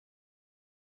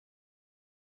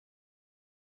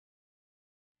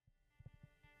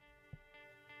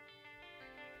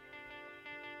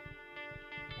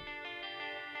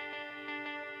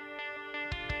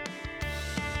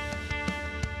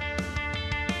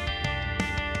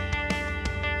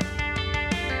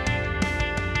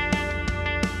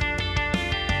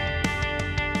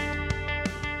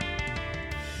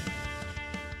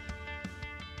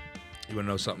want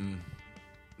to know something?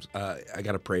 I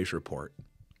got a praise report.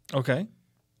 Okay.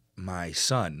 My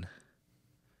son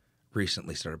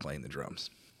recently started playing the drums.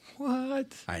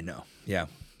 What? I know. Yeah.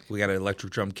 We got an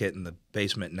electric drum kit in the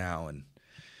basement now, and,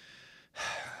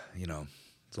 you know,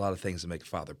 there's a lot of things that make a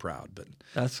father proud. But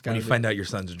when you find out your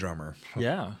son's a drummer.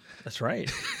 Yeah, that's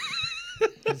right.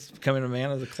 He's becoming a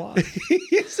man of the cloth.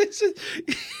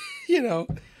 You know.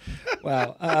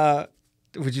 Wow.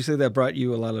 Would you say that brought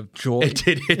you a lot of joy? It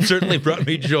did. It certainly brought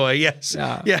me joy. Yes.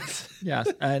 Yeah. Yes. Yes.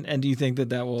 And do you think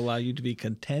that will allow you to be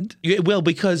content? It will,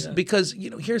 because you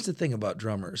know, here's the thing about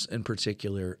drummers in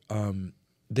particular.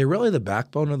 They're really the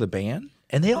backbone of the band,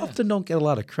 and they often don't get a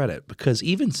lot of credit, because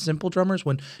even simple drummers,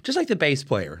 just like the bass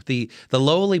player, the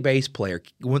lowly bass player,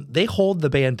 when they hold the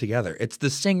band together. It's the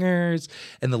singers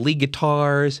and the lead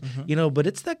guitars, you know, but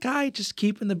it's that guy just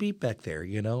keeping the beat back there,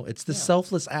 you know. It's the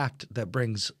selfless act that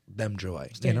brings them joy,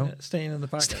 Staying you know. Staying in the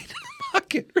pocket. Staying in the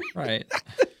pocket. Right.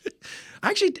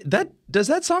 Actually, does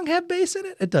that song have bass in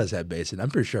it? It does have bass in it.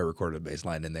 I'm pretty sure I recorded a bass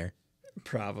line in there.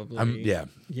 Probably. Yeah.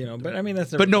 You know, but I mean,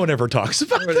 that's but no one ever talks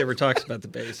about it. Nobody ever talks about the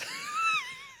bass.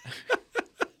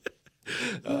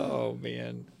 Oh,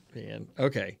 man.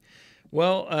 Okay.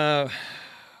 Well,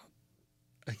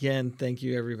 again, thank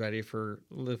you, everybody, for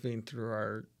living through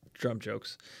our drum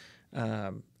jokes.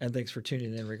 And thanks for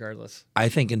tuning in regardless. I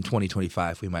think in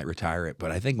 2025 we might retire it,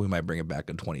 but I think we might bring it back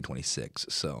in 2026.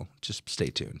 So just stay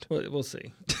tuned. We'll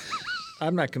see.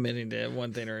 I'm not committing to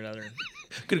one thing or another.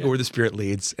 Gonna go where the spirit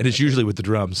leads, and it's usually with the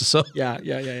drums. So yeah.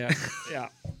 Here's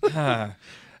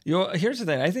the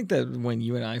thing. I think that when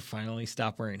you and I finally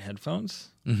stop wearing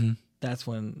headphones, that's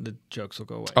when the jokes will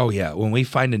go away. Oh yeah, when we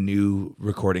find a new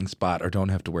recording spot or don't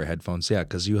have to wear headphones, yeah,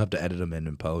 because you have to edit them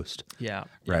in post. Yeah.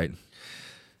 Right.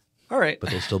 All right.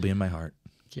 But they'll still be in my heart.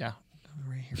 Yeah.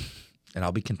 Right here. And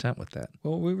I'll be content with that.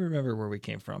 Well, we remember where we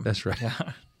came from. That's right.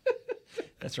 Yeah.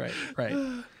 That's right.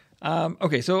 Right.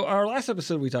 Okay, so our last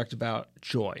episode we talked about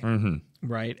joy,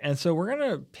 right? And so we're going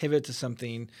to pivot to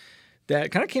something that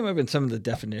kind of came up in some of the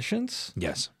definitions.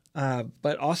 Yes.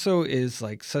 But also is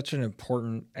like such an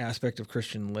important aspect of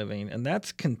Christian living, and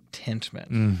that's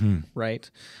contentment,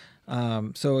 right?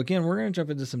 So again, we're going to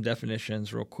jump into some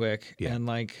definitions real quick. Yeah. And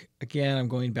again, I'm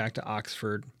going back to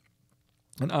Oxford.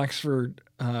 And Oxford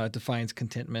defines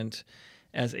contentment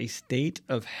as a state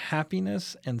of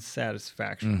happiness and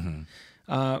satisfaction.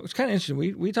 It's kind of interesting.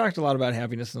 We talked a lot about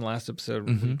happiness in the last episode.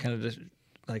 We kind of just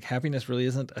happiness really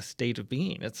isn't a state of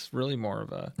being. It's really more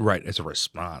of a It's a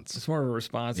response. It's more of a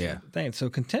response thing. So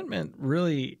contentment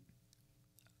really,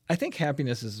 I think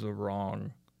happiness is the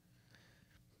wrong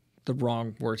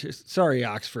word. Sorry,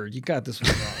 Oxford, you got this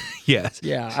one wrong. Yes.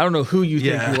 Yeah, I don't know who you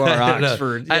think you are,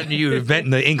 Oxford. No, you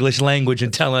invent the English language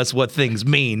and tell us what things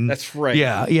mean. That's right.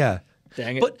 Yeah.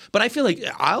 Dang it. But I feel like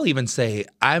I'll even say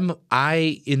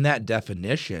in that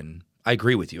definition, I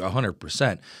agree with you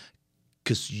 100%,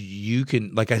 because you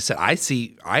can, like I said, I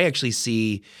actually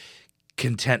see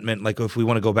contentment. Like if we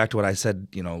want to go back to what I said,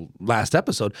 last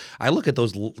episode, I look at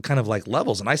those kind of like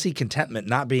levels, and I see contentment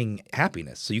not being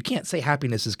happiness. So you can't say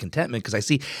happiness is contentment, because I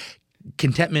see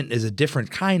contentment is a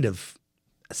different kind of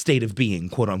state of being,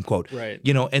 quote unquote. Right.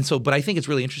 And so, but I think it's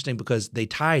really interesting because they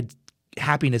tied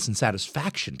happiness and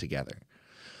satisfaction together.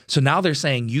 So now they're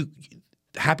saying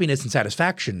happiness and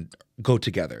satisfaction go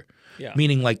together. Yeah.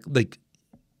 Meaning like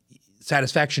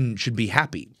satisfaction should be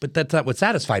happy, but that's not what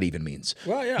satisfied even means.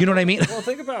 Well, yeah. You know what I mean? Well,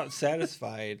 think about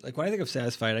satisfied. Like when I think of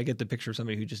satisfied, I get the picture of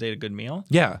somebody who just ate a good meal.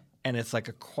 Yeah. And it's like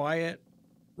a quiet,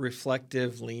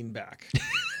 reflective lean back.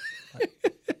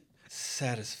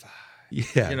 Satisfied.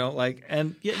 Yeah.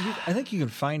 I think you can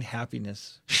find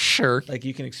happiness. Sure. Like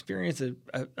you can experience a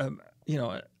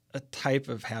type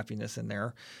of happiness in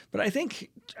there. But I think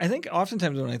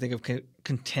oftentimes when I think of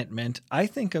contentment, I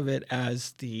think of it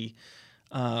as the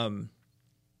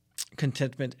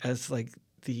contentment as like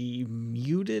the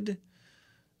muted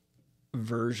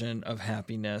version of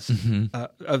happiness,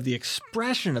 of the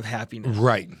expression of happiness.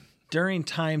 Right. During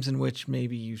times in which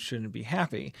maybe you shouldn't be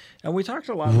happy. And we talked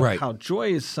a lot about how joy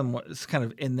is kind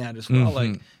of in that as well.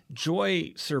 Like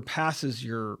joy surpasses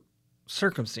your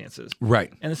circumstances.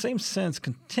 Right. In the same sense,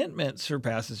 contentment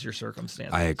surpasses your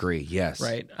circumstances. I agree. Yes.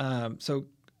 Right. So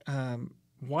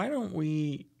why don't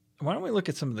we look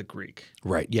at some of the Greek?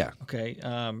 Right. Yeah. Okay.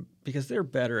 Because they're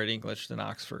better at English than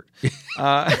Oxford.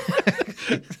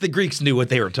 The Greeks knew what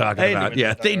they were talking about.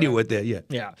 Yeah. They knew what they. Yeah.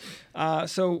 Yeah.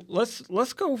 So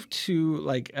let's go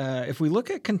to if we look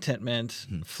at contentment,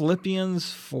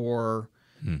 Philippians 4,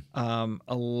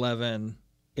 11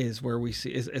 is where we see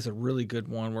is a really good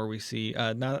one where we see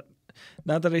not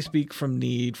not that I speak from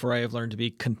need, for I have learned to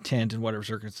be content in whatever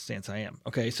circumstance I am.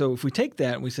 Okay, so if we take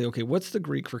that and we say, okay, what's the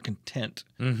Greek for content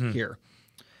here?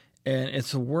 And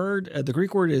it's a word, the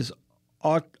Greek word is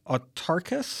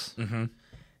autarkos,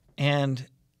 and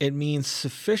it means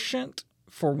sufficient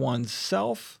for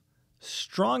oneself,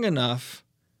 strong enough,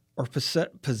 or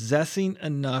possessing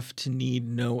enough to need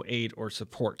no aid or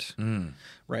support,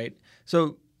 right?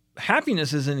 So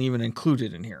happiness isn't even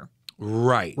included in here.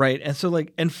 Right. Right. And so,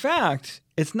 like, in fact,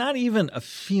 it's not even a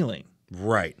feeling.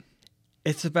 Right.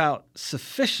 It's about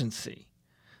sufficiency,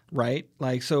 right?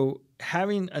 Like, so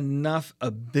having enough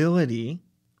ability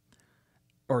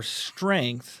or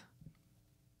strength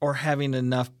or having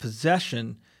enough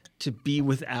possession to be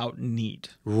without need.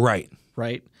 Right.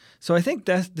 Right. So I think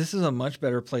this is a much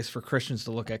better place for Christians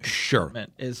to look at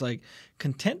contentment. Sure. Is like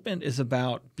contentment is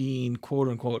about being quote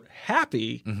unquote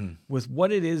happy with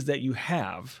what it is that you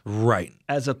have. Right.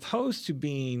 As opposed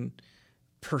to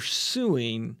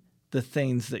pursuing the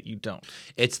things that you don't.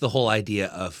 It's the whole idea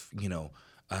of,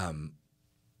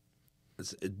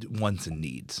 wants and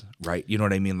needs, right? You know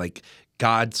what I mean? Like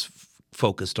God's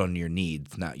focused on your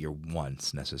needs, not your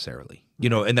wants necessarily.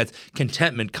 And that's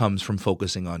contentment comes from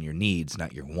focusing on your needs,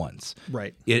 not your wants.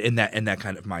 Right. In that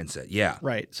kind of mindset. Yeah.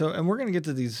 Right. So, and we're going to get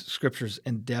to these scriptures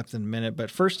in depth in a minute,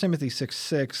 but 1 Timothy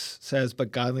 6:6 says,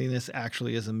 "But godliness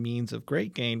actually is a means of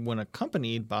great gain when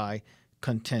accompanied by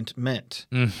contentment."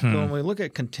 So when we look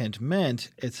at contentment,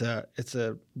 it's a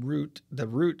root, the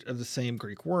root of the same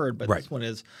Greek word, but this one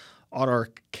is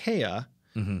autarkeia.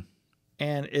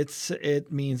 And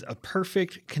it means a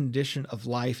perfect condition of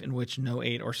life in which no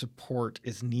aid or support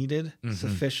is needed,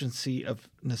 sufficiency of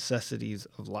necessities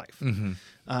of life.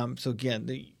 So again,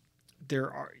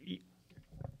 there are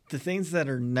the things that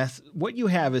are what you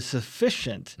have is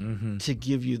sufficient to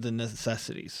give you the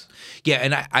necessities. Yeah,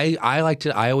 and I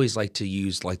always like to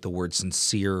use like the word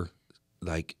sincere,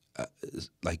 like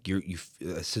you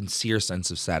a sincere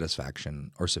sense of satisfaction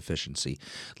or sufficiency,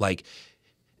 like.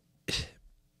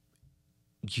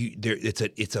 I'm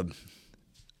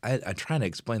trying to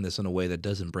explain this in a way that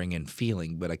doesn't bring in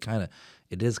feeling, but it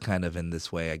is kind of in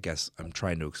this way. I guess I'm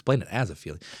trying to explain it as a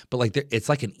feeling, but like it's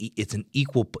an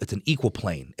equal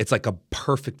plane. It's like a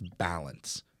perfect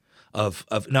balance of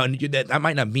now. That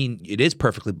might not mean it is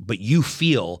perfectly, but you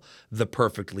feel the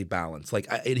perfectly balanced. Like,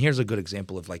 and here's a good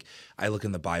example of like I look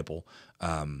in the Bible,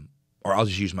 or I'll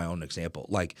just use my own example,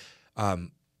 like.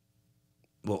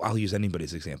 Well, I'll use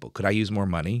anybody's example. Could I use more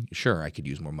money? Sure, I could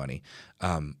use more money.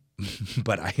 But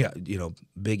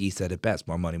Biggie said it best: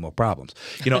 more money, more problems.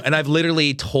 And I've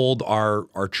literally told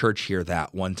our church here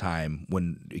that one time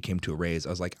when it came to a raise, I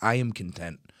was like, I am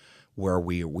content where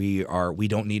we are. We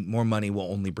don't need more money.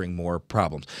 Will only bring more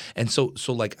problems. And so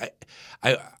like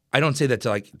I don't say that to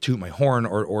like toot my horn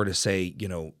or to say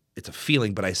it's a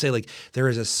feeling, but I say like there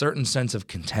is a certain sense of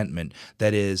contentment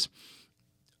that is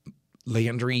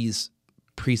Landry's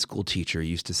preschool teacher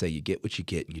used to say, you get what you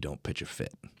get and you don't pitch a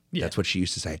fit. Yeah. That's what she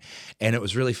used to say. And it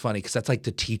was really funny because that's like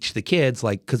to teach the kids,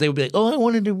 like, because they would be like, oh, I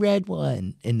wanted a red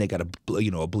one. And they got a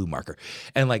blue marker.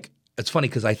 And like, it's funny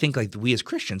because I think like we as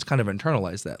Christians kind of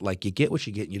internalize that. Like you get what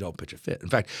you get and you don't pitch a fit. In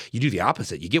fact, you do the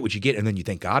opposite. You get what you get and then you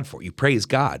thank God for it. You praise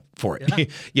God for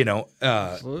it. Yeah.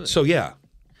 So yeah.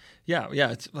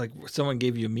 Yeah. It's like someone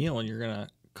gave you a meal and you're going to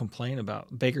complain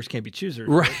about bakers can't be choosers.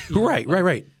 Right.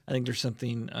 Right. I think there's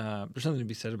something to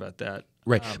be said about that.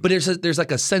 Right. But there's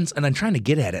like a sense, and I'm trying to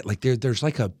get at it. Like there's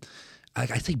like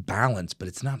I say balance, but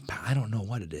it's not. I don't know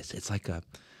what it is. It's like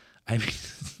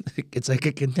it's like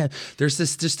a content. There's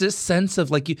this sense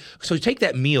of like so you take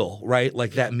that meal, right?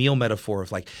 Like that meal metaphor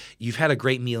of like you've had a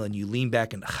great meal and you lean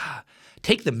back and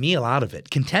take the meal out of it.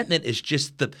 Contentment is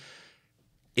just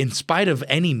in spite of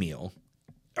any meal.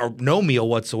 Or no meal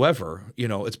whatsoever,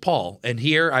 it's Paul. And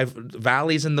here I've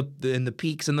valleys in the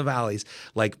peaks and the valleys.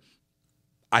 Like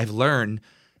I've learned,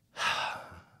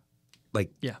 like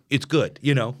it's good,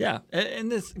 Yeah, and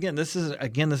this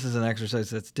is an exercise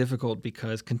that's difficult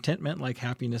because contentment, like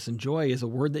happiness and joy, is a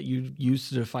word that you use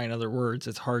to define other words.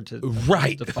 It's hard to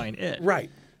define it. Right.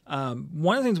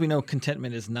 One of the things we know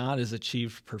contentment is not is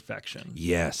achieved perfection.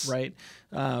 Yes. Right?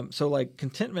 So like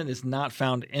contentment is not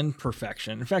found in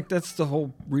perfection. In fact, that's the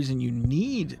whole reason you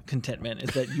need contentment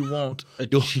is that you won't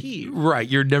achieve. Right.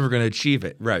 You're never going to achieve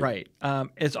it. Right. Right.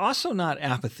 It's also not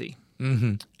apathy.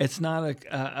 Mm-hmm. It's not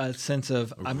a sense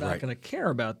of I'm not going to care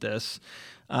about this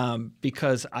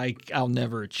because I'll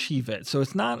never achieve it. So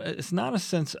it's not a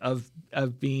sense of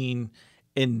being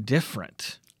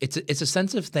indifferent. It's a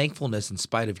sense of thankfulness in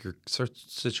spite of your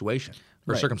situation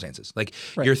or circumstances. Like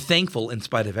you're thankful in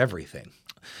spite of everything.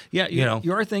 Yeah,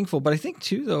 you are thankful. But I think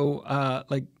too, though,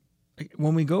 like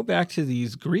when we go back to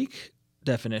these Greek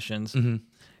definitions,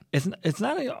 it's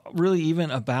not really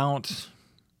even about.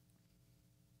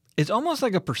 It's almost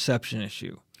like a perception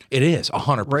issue. It is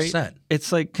 100%. Right?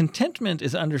 It's like contentment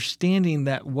is understanding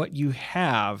that what you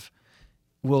have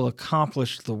will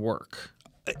accomplish the work.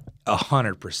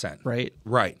 100%. Right.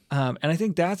 Right. And I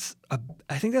think that's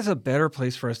a better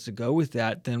place for us to go with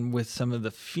that than with some of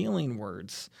the feeling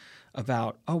words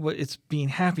about, but it's being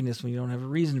happiness when you don't have a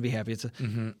reason to be happy.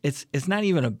 It's not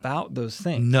even about those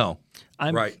things. No.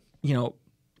 Right.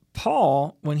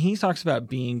 Paul, when he talks about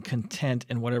being content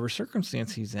in whatever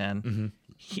circumstance he's in,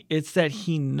 it's that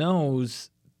he knows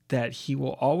that he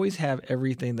will always have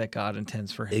everything that God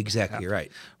intends for him. Exactly right.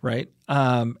 Right.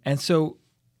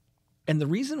 And the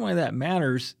reason why that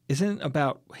matters isn't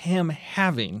about him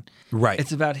having. Right.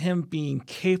 It's about him being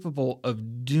capable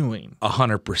of doing.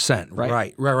 100%.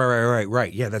 Right.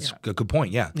 Yeah, that's a good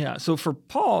point. Yeah. Yeah. So for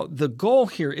Paul, the goal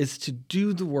here is to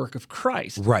do the work of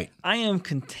Christ. Right. I am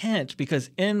content because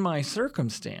in my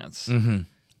circumstance,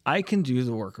 I can do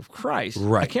the work of Christ.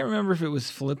 Right. I can't remember if it was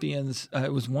Philippians.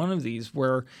 It was one of these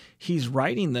where he's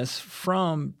writing this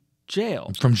from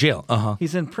jail. From jail.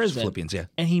 He's in prison. Philippians, yeah.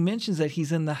 And he mentions that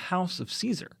he's in the house of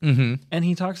Caesar. Mm-hmm. And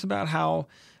he talks about how,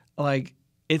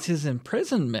 it's his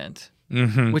imprisonment,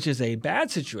 which is a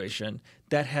bad situation,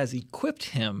 that has equipped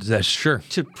him. That's sure.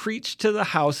 To preach to the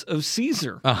house of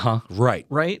Caesar. Right.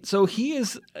 Right. So he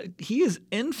is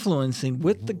influencing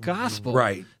with the gospel.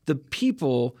 Right. The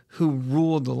people who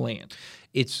rule the land.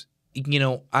 It's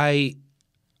in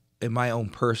my own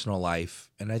personal life,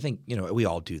 and I think we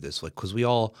all do this, because we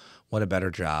all want a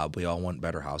better job, we all want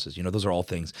better houses. Those are all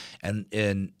things.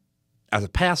 And as a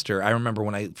pastor, I remember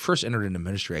when I first entered into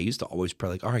ministry, I used to always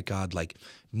pray, all right, God,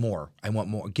 more. I want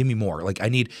more. Give me more.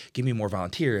 Give me more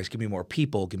volunteers. Give me more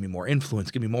people. Give me more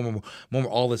influence. Give me more.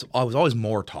 All this. I was always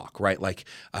more talk, right?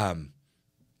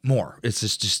 More. It's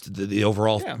just the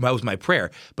overall. Yeah. That was my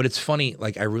prayer. But it's funny.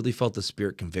 I really felt the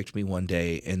Spirit convict me one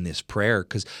day in this prayer,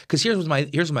 because here's my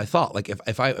thought.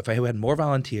 If I had more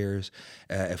volunteers,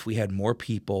 if we had more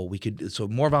people, we could. So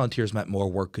more volunteers meant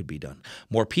more work could be done.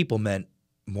 More people meant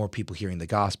more people hearing the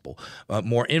gospel.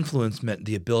 More influence meant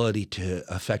the ability to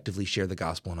effectively share the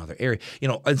gospel in other areas.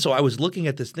 And so I was looking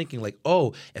at this thinking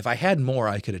if I had more,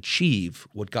 I could achieve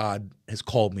what God has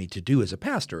called me to do as a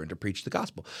pastor and to preach the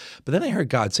gospel. But then I heard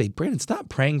God say, Brandon, stop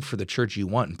praying for the church you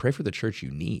want and pray for the church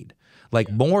you need.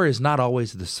 More is not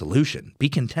always the solution. Be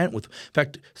content with, in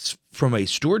fact, from a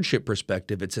stewardship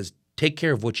perspective, it says, take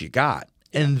care of what you got,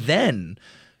 and then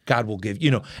God will give,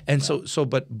 and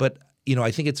but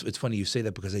I think it's funny you say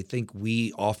that, because I think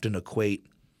we often equate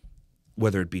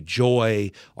whether it be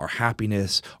joy or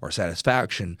happiness or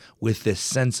satisfaction with this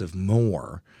sense of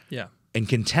more. Yeah. And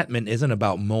contentment isn't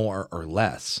about more or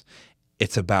less.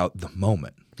 It's about the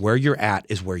moment. Where you're at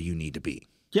is where you need to be.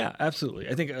 Yeah, absolutely.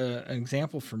 I think an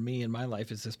example for me in my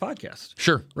life is this podcast.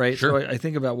 Sure. Right? Sure. So I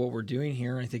think about what we're doing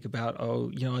here, and I think about,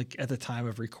 at the time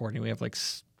of recording, we have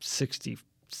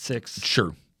 66.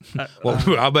 Sure. I'm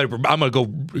gonna go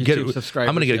get it.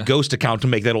 I'm gonna get a ghost account to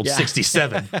make that old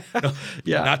 67. No,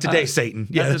 not today, Satan.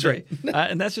 Yeah, that's right.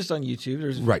 And that's just on YouTube.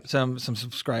 There's right. some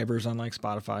subscribers on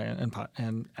Spotify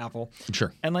and Apple.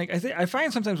 Sure. And I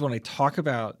find sometimes when I talk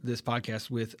about this podcast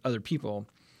with other people,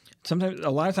 a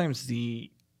lot of times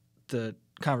the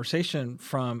conversation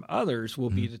from others will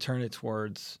be to turn it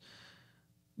towards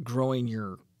growing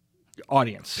your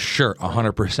audience. Sure,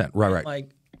 100%.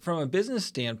 Right. From a business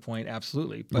standpoint,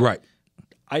 absolutely. But right.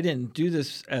 I didn't do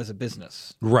this as a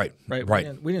business. Right.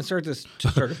 We didn't start this to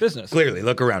start a business. Clearly,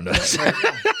 look around us.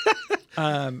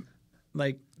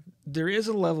 There is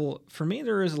a level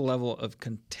of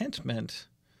contentment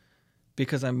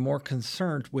because I'm more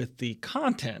concerned with the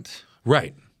content.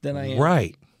 Right. Than I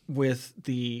am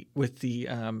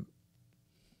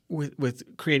with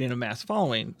creating a mass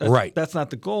following. That's not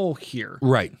the goal here.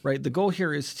 Right. The goal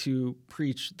here is to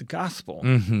preach the gospel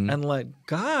and let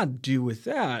God do with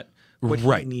that what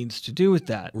he needs to do with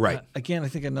that. Right. Again, I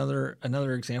think another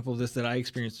example of this that I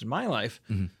experienced in my life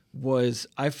was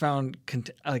I found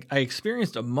I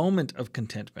experienced a moment of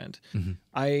contentment.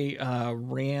 I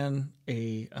ran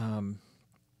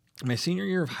my senior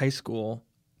year of high school.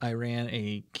 I ran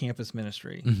a campus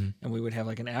ministry, and we would have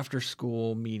an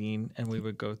after-school meeting, and we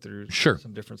would go through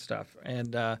some different stuff.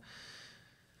 And at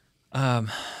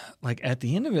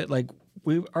the end of it,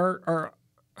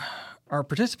 our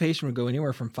participation would go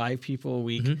anywhere from 5 people a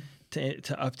week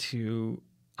to up to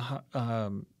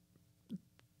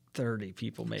 30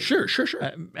 people, maybe. Sure.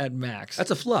 At max. That's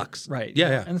a flux, right?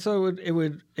 Yeah. And so it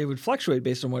would fluctuate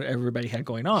based on what everybody had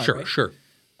going on. Sure.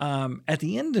 At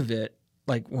the end of it,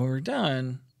 when we're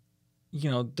done,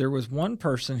 there was one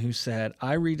person who said,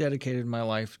 I rededicated my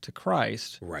life to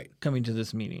Christ coming to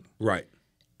this meeting. Right.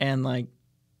 And like,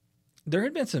 there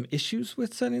had been some issues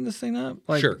with setting this thing up.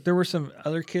 Like, there were some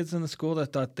other kids in the school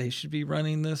that thought they should be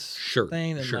running this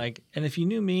thing. And like, and if you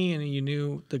knew me and you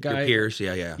knew the guy, your peers,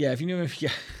 yeah, if you knew if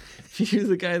you knew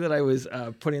the guy that I was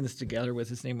putting this together with,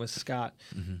 his name was Scott.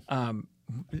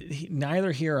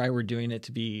 Neither he or I were doing it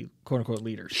to be quote unquote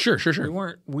leaders. Sure.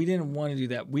 We didn't want to do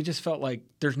that. We just felt like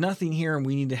there's nothing here and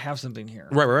we need to have something here.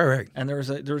 Right. And there was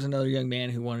another young man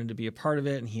who wanted to be a part of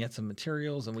it, and he had some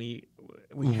materials, and we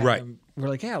had him, we're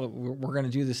like, yeah, we're going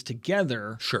to do this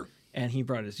together. Sure. And he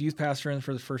brought his youth pastor in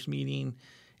for the first meeting,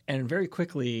 and very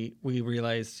quickly we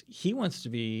realized he wants to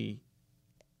be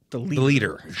the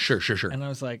leader. Sure. And I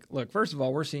was like, look, first of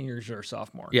all, we're seniors, you're a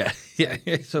sophomore. Yeah.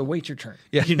 So wait your turn.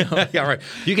 Yeah. Yeah, right.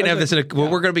 You can have this we're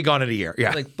going to be gone in a year.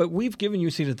 Yeah. Like, but we've given you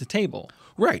a seat at the table.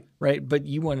 Right. But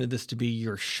you wanted this to be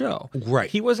your show. Right.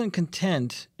 He wasn't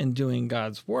content in doing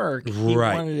God's work. He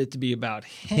wanted it to be about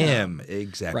him.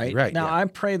 Exactly. Right. Now, I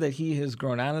pray that he has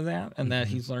grown out of that and that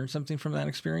he's learned something from that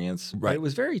experience. Right. But it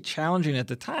was very challenging at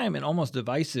the time and almost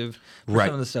divisive for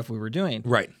some of the stuff we were doing.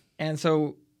 Right. And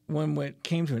so when it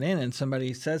came to an end and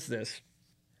somebody says this,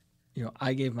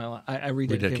 I gave my life, I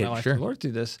rededicated my life to the Lord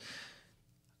through this.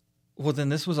 Well, then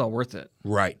this was all worth it.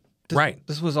 Right.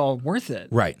 This was all worth it.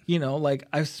 Right. Like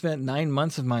I've spent 9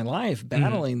 months of my life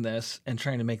battling this and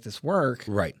trying to make this work.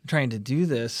 Right. Trying to do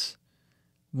this.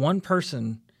 One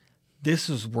person, this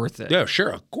was worth it. Yeah,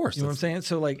 sure. Of course. You know what I'm saying?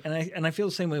 So like, and I feel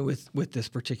the same way with this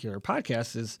particular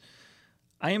podcast is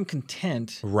I am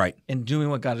content in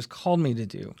doing what God has called me to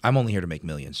do. I'm only here to make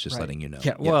millions, just letting you know.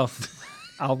 Yeah, well,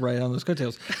 I'll write on those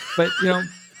coattails. But,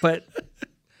 but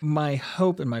my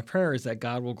hope and my prayer is that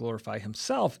God will glorify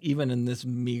himself even in this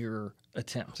meager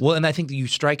attempt. Well, and I think that you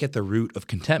strike at the root of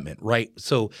contentment, right?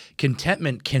 So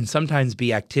contentment can sometimes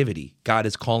be activity. God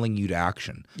is calling you to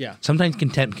action. Yeah. Sometimes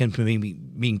contentment can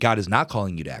mean God is not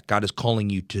calling you to act. God is calling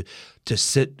you to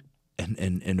sit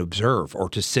and observe, or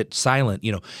to sit silent,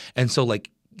 And so like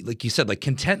you said, like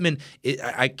contentment,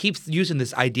 I keep using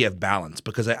this idea of balance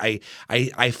because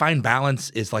I find balance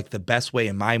is like the best way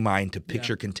in my mind to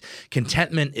picture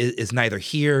contentment is neither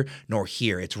here nor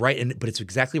here. It's right, but it's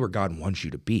exactly where God wants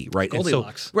you to be, right?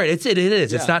 Goldilocks. And so, it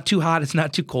is. Yeah. It's not too hot. It's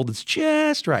not too cold. It's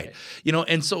just right,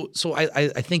 And so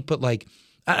I think, but like,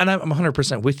 and I'm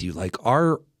 100% with you. Like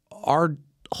our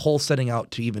whole setting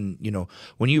out to even,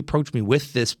 when you approached me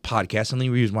with this podcast, and the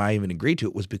reason why I even agreed to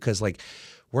it was because like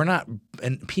we're not,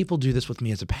 and people do this with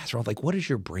me as a pastor. I'm like, what is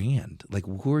your brand? Like,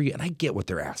 who are you? And I get what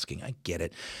they're asking. I get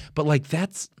it. But like,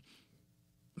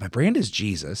 my brand is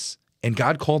Jesus. And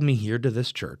God called me here to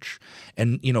this church.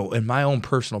 And, in my own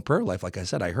personal prayer life, like I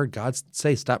said, I heard God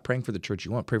say, stop praying for the church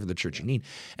you want, pray for the church you need.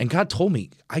 And God told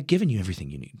me, I've given you everything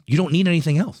you need. You don't need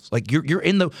anything else. Like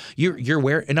you're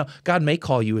where, and now God may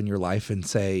call you in your life and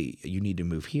say, you need to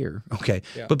move here. Okay.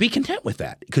 Yeah. But be content with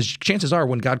that, because chances are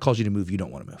when God calls you to move, you don't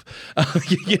want to move. Well,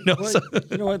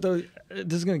 you know what though?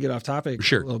 This is going to get off topic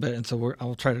a little bit. And so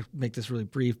I'll try to make this really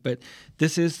brief, but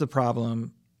this is the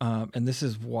problem. And this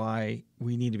is why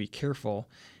we need to be careful,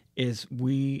 is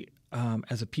we,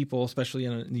 as a people, especially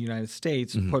in the United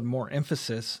States, put more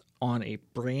emphasis on a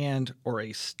brand or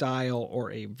a style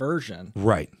or a version,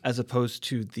 right, as opposed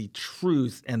to the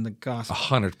truth and the gospel.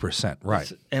 100%,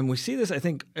 right. And we see this, I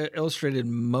think, illustrated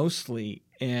mostly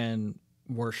in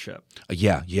worship.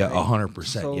 Yeah, right? 100%.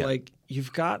 So, like,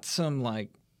 you've got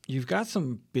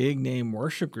some big name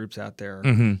worship groups out there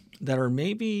that are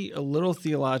maybe a little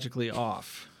theologically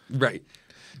off. Right.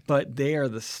 But they are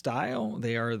the style,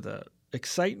 they are the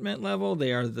excitement level,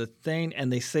 they are the thing,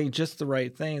 and they say just the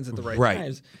right things at the right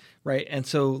times. Right. And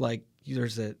so like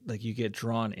you get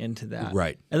drawn into that.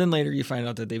 Right. And then later you find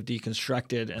out that they've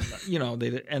deconstructed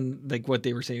and and like what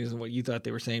they were saying isn't what you thought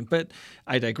they were saying. But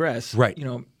I digress. Right.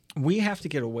 We have to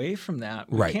get away from that.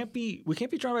 We can't be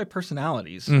drawn by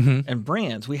personalities Mm-hmm. and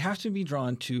brands. We have to be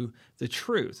drawn to the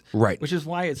truth. Right. Which is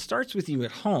why it starts with you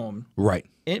at home. Right.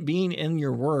 It being in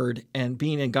your word and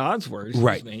being in God's word.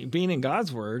 Being in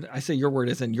God's word. I say your word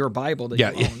is in your Bible that you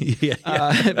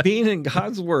own. Being in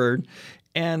God's word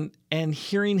and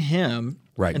hearing Him.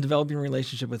 Right. And developing a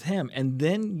relationship with Him. And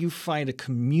then you find a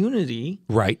community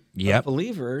of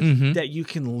believers that you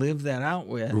can live that out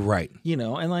with. Right.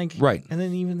 And like, and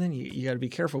then even then you got to be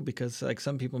careful, because like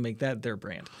some people make that their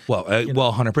brand. Well,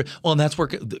 100%. Well, and that's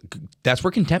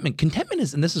where contentment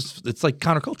is, and it's like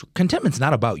countercultural. Contentment's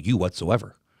not about you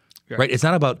whatsoever. Right. It's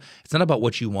not about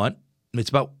what you want. It's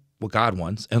about what God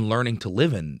wants, and learning to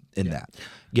live in that.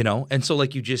 And so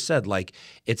like you just said, like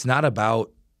it's not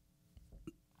about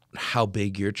how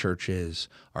big your church is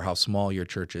or how small your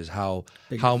church is, how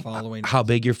Big how your following how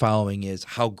big your following is,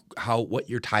 how what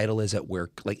your title is at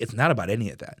work. Like, it's not about any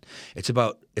of that. It's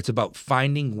about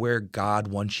finding where God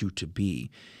wants you to be.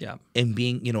 Yeah. And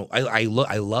being, I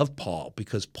love Paul,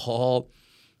 because Paul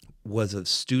was a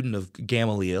student of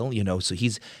Gamaliel, so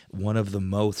he's one of the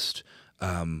most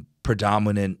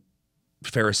predominant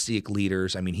Pharisaic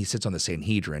leaders. I mean, he sits on the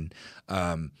Sanhedrin,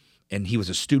 and he was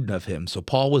a student of him. So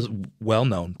Paul was well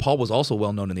known. Paul was also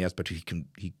well known in the aspect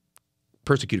he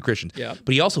persecuted Christians,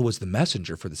 but he also was the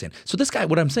messenger for the Sanhedrin. So this guy,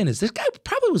 what I'm saying is, this guy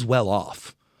probably was well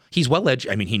off. He's well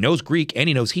educated. I mean, he knows Greek and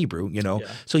he knows Hebrew,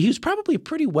 So he was probably a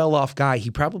pretty well-off guy. He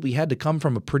probably had to come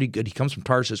from he comes from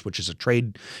Tarsus, which is a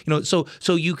trade,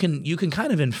 So you can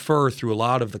kind of infer through a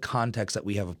lot of the context that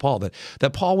we have of Paul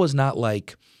that Paul was not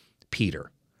like Peter.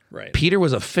 Right. Peter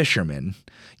was a fisherman,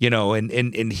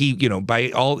 and he,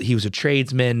 he was a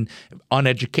tradesman,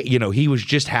 uneducated, he was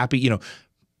just happy,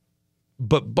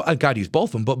 but God used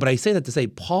both of them. But I say that to say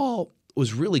Paul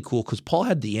was really cool, because Paul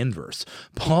had the inverse.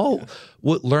 Paul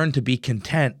learned to be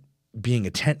content being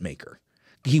a tent maker.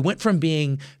 He went from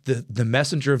being the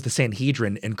messenger of the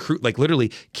Sanhedrin and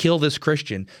literally kill this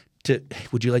Christian to, hey,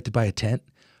 would you like to buy a tent?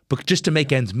 But just to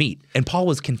make ends meet. And Paul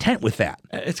was content with that.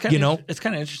 It's kind of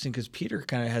interesting, because Peter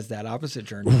kind of has that opposite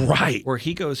journey, right? Where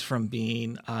he goes from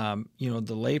being, the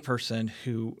layperson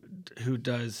who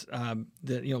does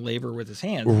labor with his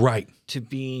hands, right, to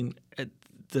being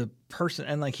the person,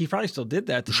 and he probably still did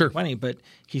that to 20, but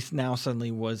he's now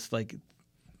suddenly was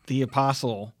the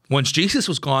apostle. Once Jesus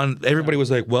was gone, everybody was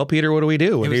like, "Well, Peter, what do we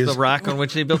do?" And he was the rock on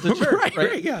which they built the church.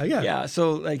 right? Yeah.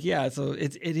 So so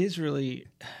it is really.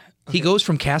 Okay. He goes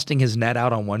from casting his net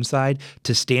out on one side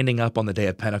to standing up on the day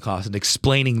of Pentecost and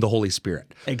explaining the Holy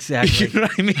Spirit. Exactly. You know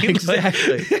what I mean?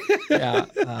 Exactly. Yeah.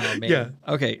 Oh, man. Yeah.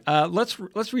 Okay. Let's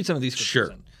read some of these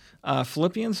scriptures. Sure.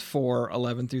 Philippians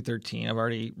 4:11-13. I've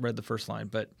already read the first line,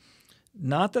 but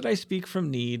not that I speak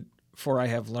from need, for I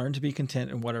have learned to be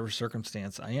content in whatever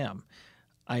circumstance I am.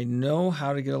 I know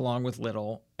how to get along with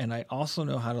little, and I also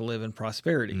know how to live in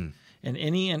prosperity. In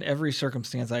any and every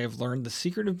circumstance, I have learned the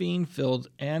secret of being filled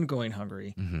and going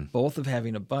hungry, both of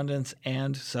having abundance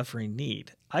and suffering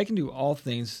need. I can do all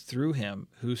things through him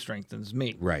who strengthens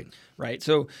me. Right.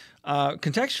 So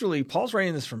contextually, Paul's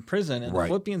writing this from prison, and the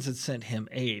Philippians had sent him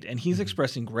aid, and he's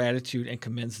expressing gratitude and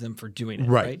commends them for doing it.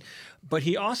 Right. But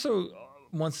he also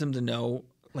wants them to know,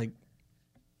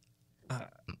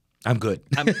 I'm good.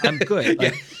 I'm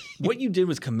good. What you did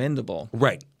was commendable.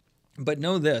 Right. But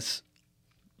know this.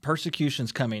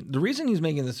 Persecution's coming. The reason he's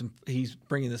bringing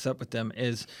this up with them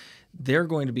is they're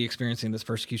going to be experiencing this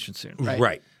persecution soon,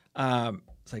 right?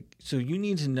 It's so you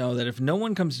need to know that if no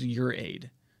one comes to your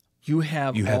aid, you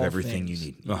have everything you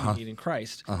need. You need in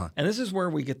Christ. And this is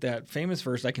where we get that famous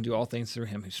verse, I can do all things through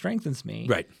him who strengthens me.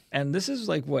 Right. And this is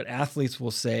what athletes will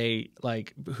say,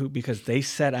 because they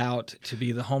set out to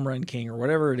be the home run king or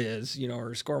whatever it is,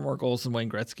 or score more goals than Wayne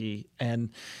Gretzky.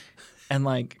 And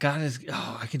God is,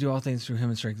 I can do all things through him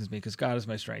who strengthens me, because God is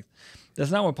my strength. That's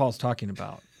not what Paul's talking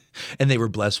about. And they were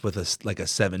blessed with a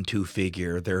 7'2"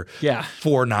 figure. They're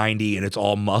 490 and it's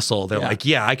all muscle. They're I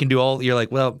can do all. You're like,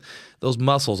 well, those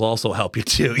muscles also help you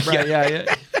too. Right,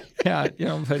 yeah. But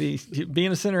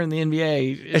being a center in the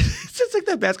NBA, it's just like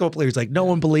that basketball player. He's like, no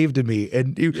one believed in me.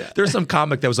 And there's some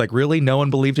comic that was like, really, no one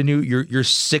believed in you. You're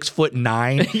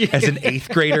 6'9" as an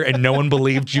 8th grader, and no one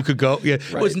believed you could go. Yeah,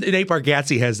 right. Nate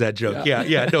Bargatze has that joke.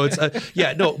 Yeah. No, it's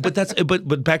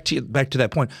but back to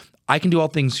that point. I can do all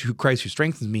things through Christ who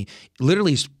strengthens me.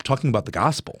 Literally, is talking about the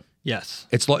gospel. Yes,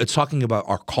 it's talking about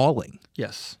our calling.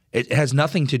 Yes, it has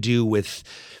nothing to do with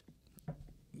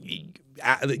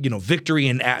victory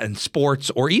in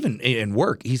sports or even in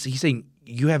work. He's saying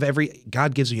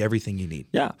God gives you everything you need.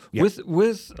 Yeah.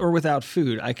 With or without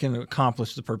food, I can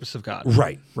accomplish the purpose of God.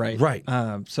 Right.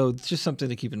 So it's just something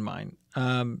to keep in mind.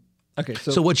 Okay.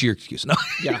 So what's your excuse? No.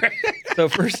 Yeah. So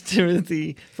 1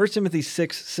 Timothy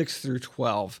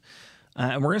 6:6-12.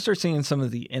 And we're going to start seeing some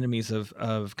of the enemies of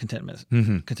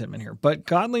contentment here. But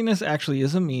godliness actually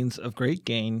is a means of great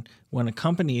gain when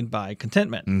accompanied by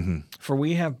contentment. For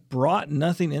we have brought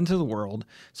nothing into the world,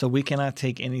 so we cannot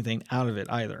take anything out of it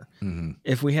either.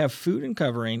 If we have food and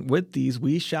covering, with these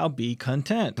we shall be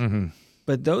content.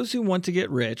 But those who want to get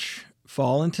rich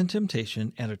fall into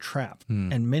temptation and a trap,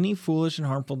 and many foolish and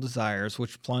harmful desires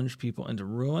which plunge people into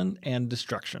ruin and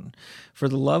destruction. For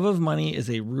the love of money is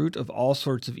a root of all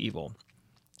sorts of evil,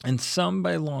 and some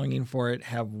by longing for it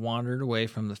have wandered away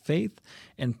from the faith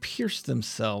and pierced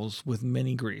themselves with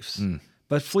many griefs.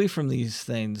 But flee from these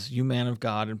things, you man of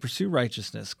God, and pursue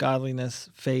righteousness, godliness,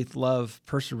 faith, love,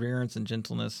 perseverance, and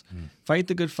gentleness. Fight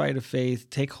the good fight of faith.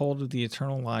 Take hold of the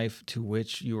eternal life to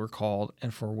which you were called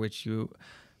and for which you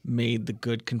made the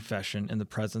good confession in the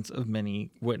presence of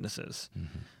many witnesses.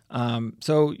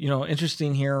 So,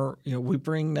 interesting here, we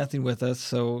bring nothing with us,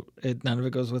 so none of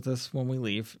it goes with us when we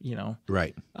leave,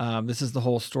 Right. This is the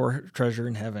whole store treasure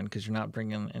in heaven because you're not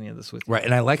bringing any of this with you. Right.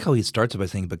 And I like how he starts by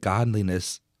saying, but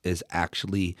godliness is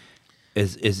actually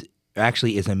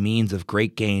a means of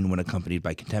great gain when accompanied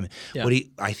by contentment. Yeah.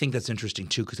 I think that's interesting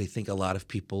too, because I think a lot of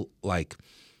people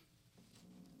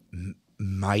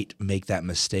might make that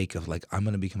mistake of I'm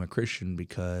going to become a Christian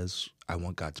because I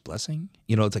want God's blessing.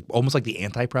 It's almost like the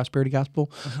anti-prosperity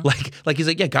gospel. He's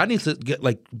like, yeah, God needs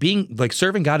to being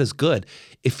serving God is good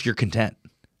if you're content.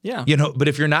 Yeah. But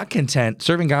if you're not content,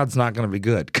 serving God's not going to be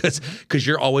good because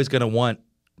you're always going to want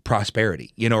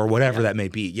prosperity, or whatever that may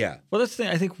be. Yeah. Well, that's the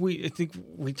thing. I think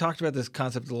we talked about this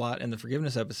concept a lot in the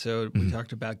forgiveness episode. We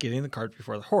talked about getting the cart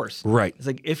before the horse. Right. It's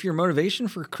like if your motivation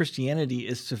for Christianity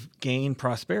is to gain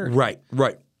prosperity. Right.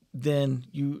 Then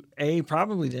you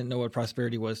probably didn't know what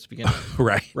prosperity was to begin with.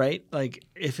 Right. Right? Like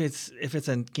if it's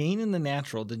a gain in the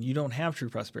natural, then you don't have true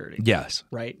prosperity. Yes.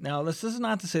 Right? Now, this is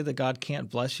not to say that God can't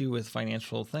bless you with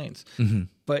financial things.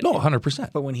 But no,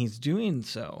 100%. But when he's doing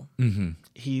so,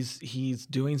 he's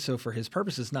doing so for his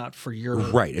purposes, not for your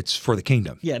right. It's for the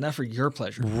kingdom. Yeah, not for your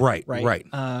pleasure. Right.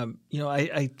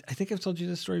 I think I've told you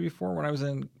this story before. When I was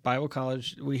in Bible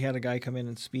college, we had a guy come in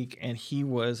and speak, and he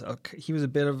was a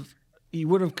bit of. You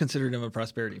would have considered him a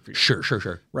prosperity preacher.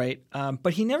 Sure. Right.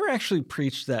 But he never actually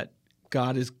preached that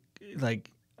God is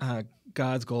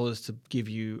God's goal is to give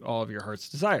you all of your heart's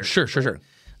desires. Sure.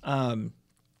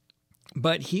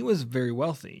 But he was very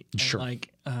wealthy. Sure.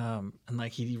 And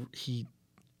he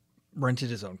rented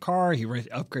his own car. He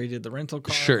upgraded the rental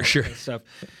car. Sure. Kind of stuff.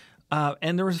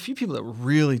 And there was a few people that were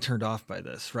really turned off by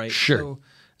this. Right. Sure.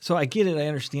 So I get it. I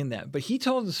understand that. But he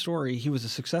told the story. He was a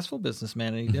successful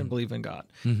businessman, and he didn't believe in God.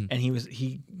 And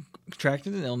he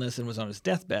contracted an illness and was on his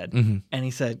deathbed. And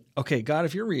he said, "Okay, God,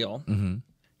 if you're real,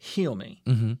 heal me.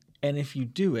 And if you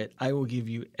do it, I will give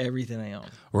you everything I own."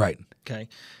 Right. Okay.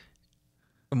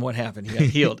 And what happened? He got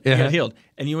healed. Yeah. He got healed.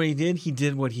 And you know what he did? He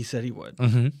did what he said he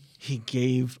would. He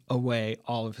gave away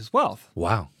all of his wealth.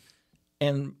 Wow.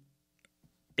 And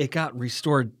it got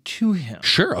restored to him.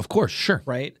 Sure. Of course. Sure.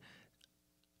 Right.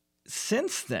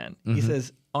 Since then, he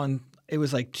says it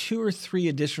was like 2 or 3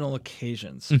 additional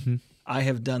occasions, I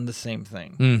have done the same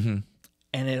thing.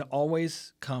 And it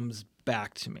always comes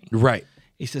back to me. Right.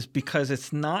 He says, because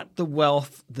it's not the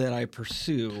wealth that I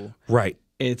pursue. Right.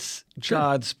 It's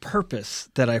God's purpose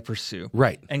that I pursue.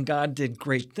 Right. And God did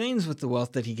great things with the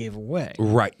wealth that he gave away.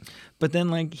 Right. But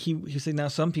then he said, now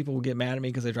some people will get mad at me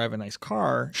because I drive a nice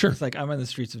car. Sure. It's like I'm on the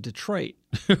streets of Detroit.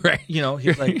 Right.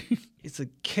 He's like, it's the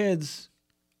kids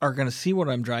are going to see what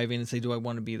I'm driving and say, do I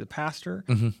want to be the pastor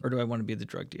or do I want to be the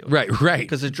drug dealer? Right.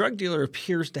 Because the drug dealer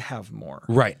appears to have more.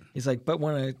 Right. He's like, but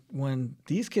when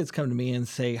these kids come to me and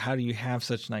say, how do you have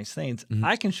such nice things?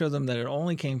 I can show them that it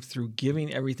only came through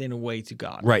giving everything away to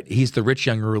God. Right. He's the rich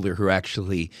young ruler who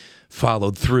actually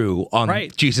followed through on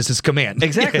Jesus' command.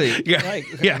 Exactly.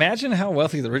 Yeah. Imagine how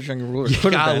wealthy the rich young ruler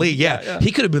could have been. Yeah.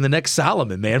 He could have been the next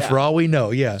Solomon, man, for all we know.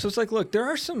 Yeah. So it's like, look, there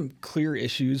are some clear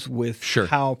issues with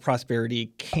how prosperity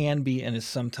can be and is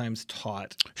sometimes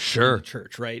taught in the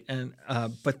church, right? And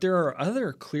but there are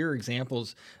other clear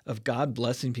examples of God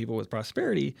blessing people with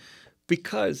prosperity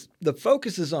because the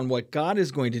focus is on what God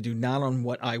is going to do, not on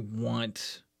what I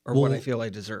want or what I feel I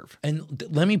deserve. And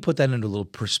let me put that into a little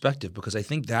perspective because I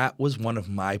think that was one of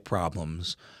my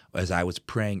problems as I was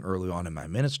praying early on in my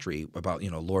ministry about,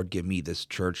 Lord, give me this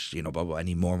church, blah, blah, I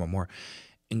need more.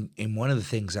 And one of the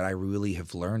things that I really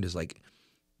have learned is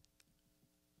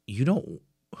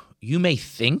you may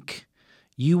think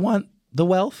you want the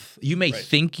wealth. You may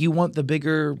think you want the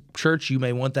bigger church. You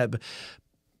may want that,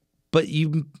 but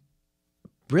you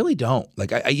really don't.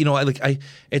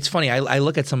 It's funny. I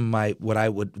look at some of my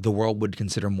the world would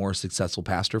consider more successful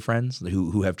pastor friends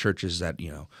who have churches that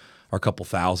are a couple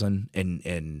thousand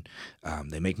and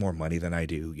they make more money than I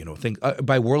do.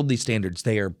 By worldly standards,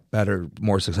 they are better,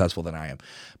 more successful than I am.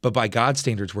 But by God's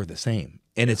standards, we're the same.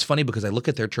 And it's funny because I look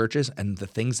at their churches and the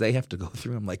things they have to go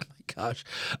through. I'm like, my gosh,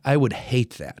 I would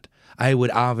hate that. I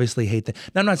would obviously hate that.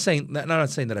 Now, I'm not saying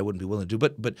that I wouldn't be willing to do,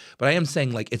 but I am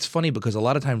saying it's funny because a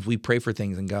lot of times we pray for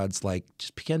things and God's like,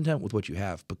 just be content with what you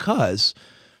have because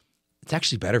it's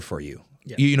actually better for you.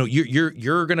 Yeah.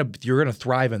 You're gonna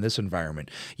thrive in this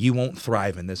environment. You won't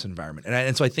thrive in this environment,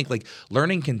 and so I think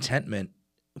learning contentment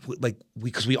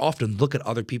because we often look at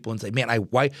other people and say, man,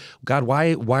 why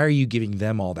are you giving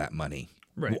them all that money?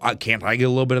 Right. Can't I get a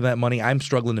little bit of that money? I'm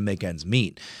struggling to make ends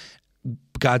meet.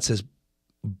 God says,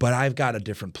 but I've got a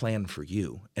different plan for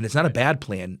you. And it's not a bad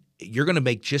plan. You're going to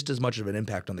make just as much of an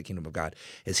impact on the kingdom of God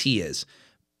as he is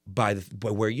by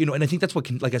where, and I think that's what,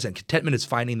 like I said, contentment is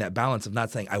finding that balance of not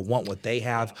saying I want what they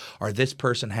have or this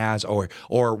person has or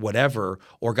whatever,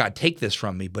 or God, take this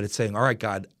from me, but it's saying, all right,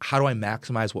 God, how do I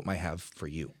maximize what I have for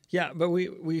you? Yeah, but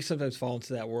we sometimes fall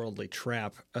into that worldly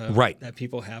trap that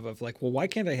people have of like, well, why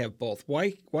can't I have both?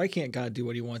 Why can't God do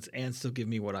what he wants and still give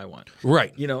me what I want?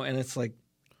 Right. And it's like,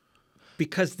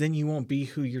 because then you won't be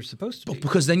who you're supposed to be.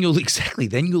 Because then you'll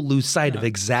lose sight of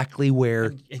exactly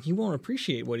where. And you won't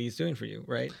appreciate what he's doing for you,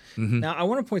 right? Mm-hmm. Now, I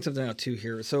want to point something out too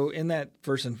here. So in that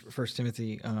verse in 1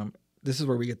 Timothy, this is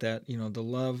where we get that, the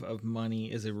love of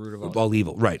money is a root of all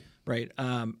evil. Right. Right.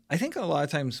 I think a lot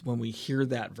of times when we hear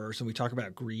that verse and we talk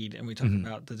about greed and we talk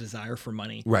about the desire for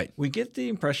money, right, we get the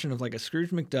impression of like a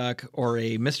Scrooge McDuck or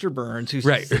a Mr. Burns who's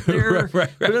right. there,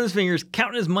 putting his fingers,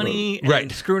 counting his money,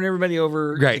 and screwing everybody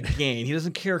over again. He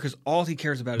doesn't care because all he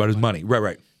cares about is his money.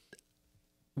 Right.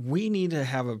 We need to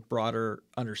have a broader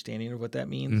understanding of what that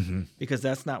means because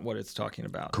that's not what it's talking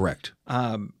about. Correct.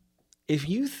 If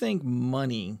you think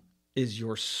money is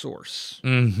your source,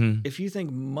 if you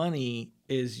think money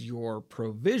is your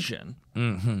provision,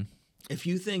 if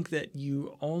you think that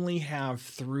you only have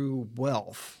through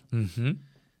wealth,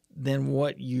 then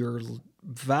what you're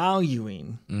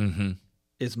valuing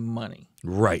is money.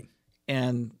 Right.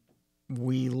 And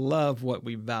we love what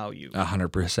we value.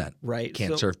 100%. Right.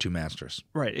 Can't serve two masters.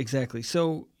 Right, exactly.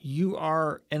 So you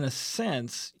are, in a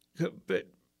sense,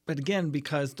 but again,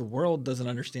 because the world doesn't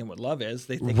understand what love is,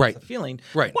 they think it's a feeling.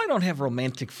 Right. Well, I don't have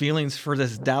romantic feelings for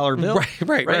this dollar bill.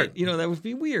 Right. That would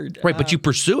be weird. Right, but you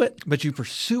pursue it. But you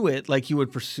pursue it like you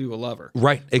would pursue a lover.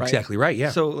 Right, exactly right,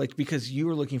 yeah. So because you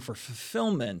were looking for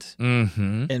fulfillment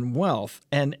and wealth,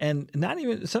 and not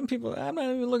even, some people, I'm not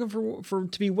even looking for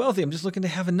to be wealthy. I'm just looking to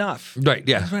have enough. Right,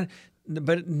 yeah.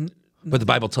 But the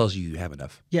Bible tells you have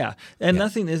enough. Yeah. And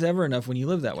nothing is ever enough when you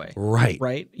live that way. Right.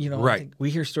 Right. I think we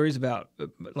hear stories about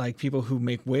like people who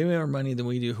make way more money than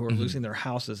we do who are losing their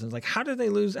houses. And it's like, how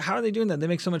are they doing that? They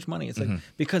make so much money. It's like,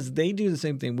 because they do the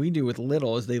same thing we do with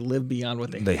little as they live beyond what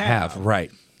they have.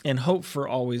 Right. And hope for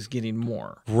always getting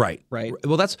more. Right. Right.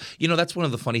 Well, that's one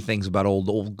of the funny things about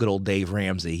good old Dave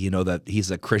Ramsey, that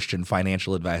he's a Christian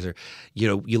financial advisor.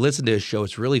 You listen to his show,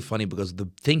 it's really funny because the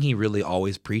thing he really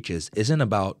always preaches isn't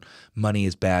about money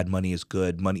is bad, money is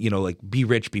good, money, like be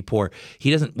rich, be poor.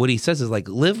 What he says is like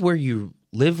live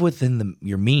within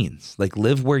your means, like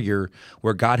live where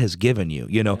God has given you,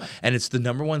 and it's the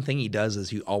number one thing he does is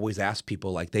he always asks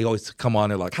people, like they always come on,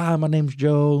 they're like, hi, my name's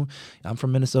Joe, I'm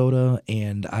from Minnesota,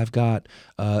 and I've got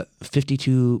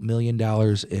 $52 million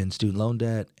in student loan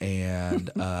debt, and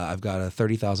I've got a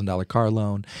 $30,000 car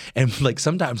loan, and like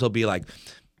sometimes he'll be like,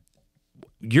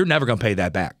 you're never gonna pay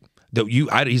that back. He's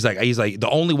like the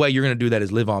only way you're going to do that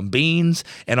is live on beans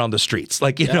and on the streets,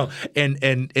 like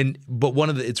but one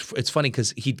of the it's funny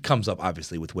because he comes up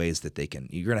obviously with ways that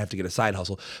you're going to have to get a side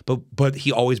hustle, but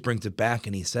he always brings it back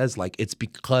and he says like it's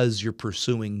because you're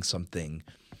pursuing something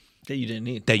that you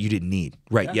didn't need,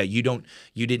 right? Yeah, you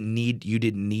didn't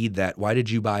need that. Why did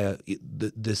you buy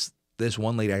this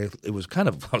one lady? I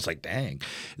was like, dang,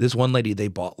 this one lady, they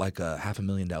bought like a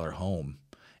 $500,000 home.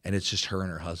 And it's just her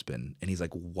and her husband. And he's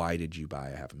like, why did you buy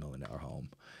a $500,000 home?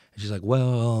 And she's like,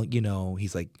 well,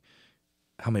 he's like,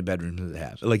 how many bedrooms does it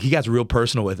have? Like, he got real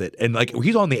personal with it. And like,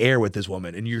 he's on the air with this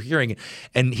woman and you're hearing it.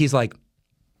 And he's like,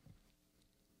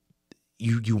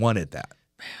 you wanted that.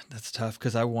 Man, that's tough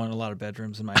because I want a lot of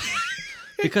bedrooms in my house.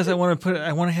 Because I want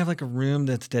to have like a room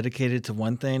that's dedicated to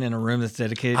one thing and a room that's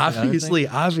dedicated to another thing.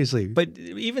 Obviously. But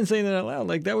even saying that out loud,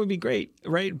 like that would be great,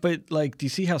 right? But like, do you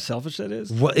see how selfish that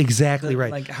is? Well, exactly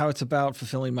right. Like how it's about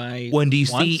fulfilling my do you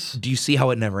wants? Do you see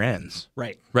how it never ends?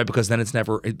 Right. Right, because then it's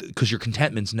never, because your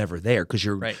contentment's never there, because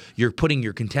you're putting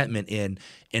your contentment in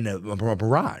a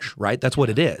mirage, right? That's what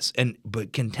it is.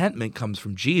 But contentment comes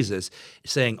from Jesus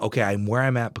saying, okay, I'm where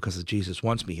I'm at because Jesus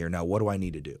wants me here. Now, what do I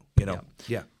need to do?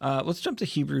 Yeah. Let's jump to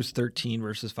Hebrews 13,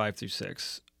 verses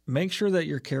 5-6. Make sure that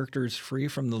your character is free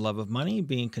from the love of money,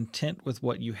 being content with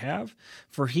what you have.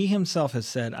 For he himself has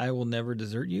said, I will never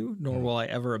desert you, nor will I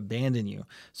ever abandon you.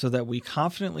 So that we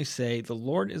confidently say, the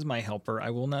Lord is my helper. I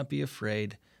will not be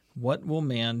afraid. What will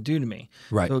man do to me?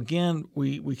 Right. So again,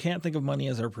 we can't think of money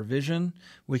as our provision.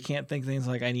 We can't think things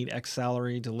like I need X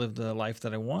salary to live the life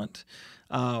that I want.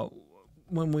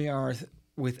 When we are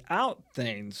without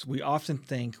things, we often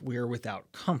think we are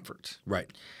without comfort. Right.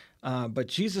 But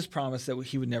Jesus promised that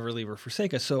he would never leave or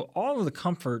forsake us. So all of the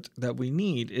comfort that we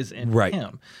need is in Right.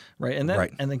 him, right? And that,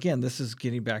 Right. and again, this is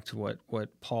getting back to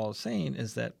what Paul is saying,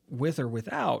 is that with or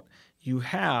without, you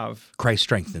have Christ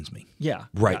strengthens me.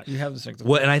 Right. You have the strength of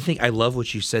Well, and I love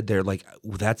what you said there. Like,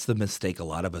 that's the mistake a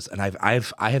lot of us. And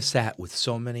I have sat with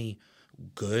so many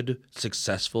good,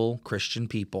 successful Christian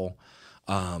people,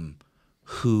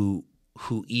 who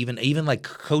even like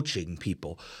coaching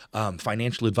people,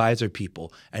 financial advisor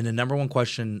people, and the number one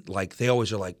question, like, they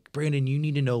always are like, Brandon, you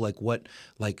need to know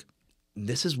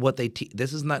this is what they teach.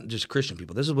 This is not just Christian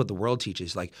people. This is what the world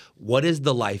teaches. Like, what is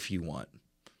the life you want?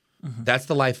 Mm-hmm. That's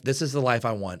the life. This is the life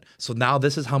I want. So now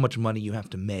this is how much money you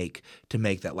have to make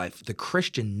that life. The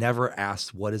Christian never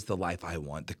asks, what is the life I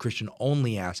want? The Christian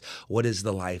only asks, what is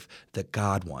the life that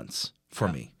God wants for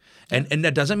me? And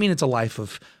that doesn't mean it's a life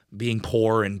of being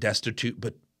poor and destitute,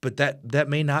 but that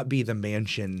may not be the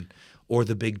mansion or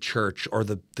the big church or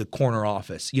the corner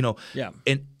office,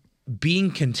 and being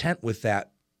content with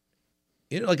that.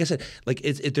 Like I said,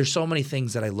 there's so many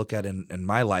things that I look at in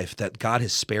my life that God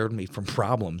has spared me from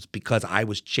problems because I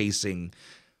was chasing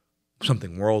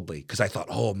something worldly, because I thought,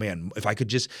 oh man, if I could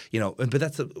just, but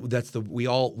that's the we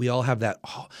all have that.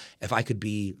 Oh, if I could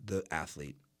be the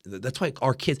athlete. That's why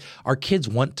our kids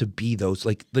want to be those,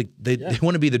 they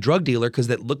want to be the drug dealer because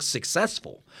that looks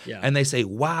successful. Yeah. And they say,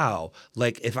 wow,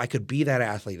 like, if I could be that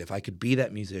athlete, if I could be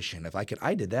that musician,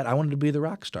 I did that. I wanted to be the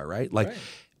rock star, right? Like, right.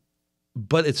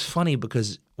 But it's funny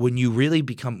because when you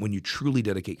truly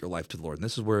dedicate your life to the Lord, and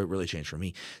this is where it really changed for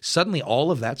me, suddenly all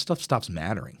of that stuff stops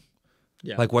mattering.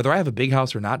 Yeah. Like, whether I have a big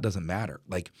house or not doesn't matter.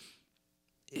 Like,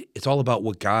 it's all about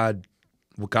what God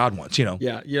wants,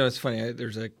 Yeah, it's funny. There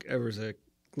was a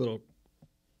little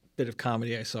bit of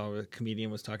comedy I saw where a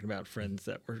comedian was talking about friends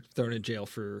that were thrown in jail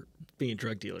for being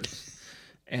drug dealers.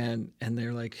 And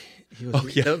they're like,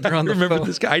 they're on the phone.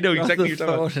 This guy. I know exactly what you're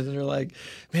talking about. And they're like,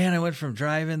 man, I went from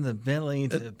driving the Bentley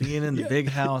to being in the big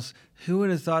house. Who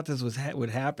would have thought this would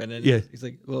happen? And he's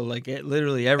like, well, like,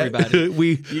 literally everybody.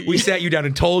 we sat you down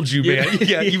and told you, man.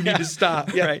 You need to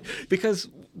stop. Yeah. Right.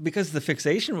 Because the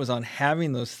fixation was on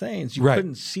having those things, you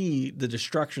couldn't see the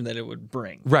destruction that it would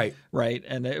bring. Right. Right.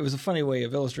 And it was a funny way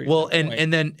of illustrating. Well,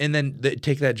 and then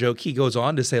take that joke. He goes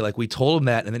on to say, like, we told him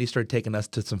that, and then he started taking us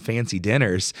to some fancy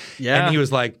dinners. Yeah. And he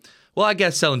was like, well, I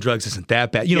guess selling drugs isn't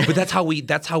that bad, but that's how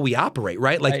we operate,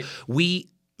 right? Like,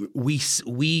 we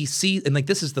see, and like,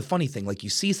 this is the funny thing, like, you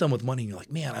see someone with money and you're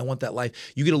like, man, I want that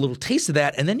life. You get a little taste of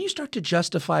that, and then you start to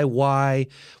justify why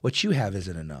what you have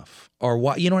isn't enough, or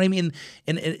why, you know what I mean?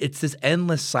 And it's this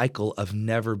endless cycle of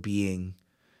never being,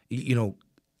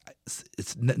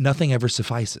 nothing ever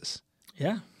suffices.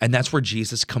 Yeah. And that's where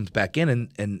Jesus comes back in,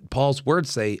 and Paul's words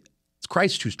say, it's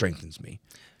Christ who strengthens me.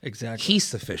 Exactly. He's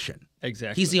sufficient.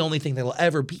 Exactly. He's the only thing that will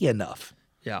ever be enough.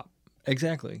 Yeah,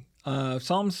 exactly.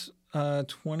 Psalms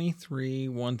 23,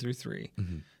 1-3.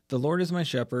 Mm-hmm. The Lord is my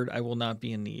shepherd, I will not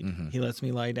be in need. Mm-hmm. He lets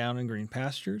me lie down in green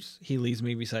pastures. He leads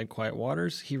me beside quiet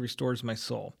waters. He restores my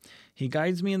soul. He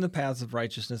guides me in the paths of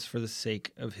righteousness for the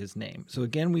sake of his name. So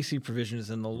again, we see provisions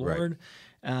in the Lord,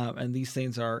 and these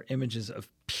things are images of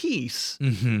peace,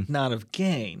 not of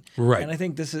gain. Right. And I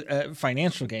think this is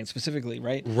financial gain specifically,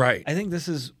 right? Right. I think this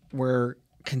is where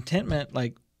contentment,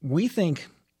 like, we think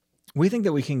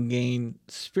that we can gain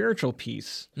spiritual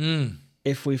peace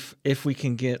if we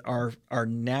can get our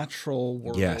natural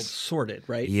world sorted,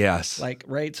 right? Yes. Like,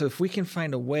 right. So if we can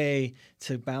find a way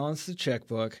to balance the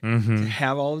checkbook, to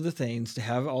have all of the things, to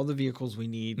have all the vehicles we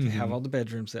need, to have all the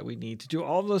bedrooms that we need, to do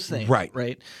all of those things,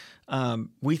 right?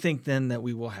 We think then that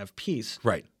we will have peace,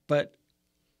 right? But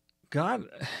God,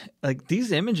 like,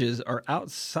 these images are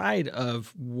outside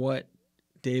of what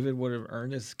David would have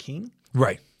earned as king,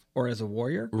 right? Or as a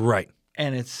warrior. Right.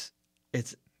 And it's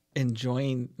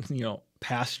enjoying,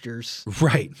 pastures,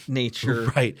 right? Nature,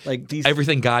 right? Like, these,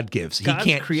 everything God gives.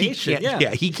 God's creation.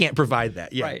 He can't provide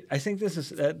that. Yeah. Right. I think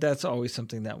that's always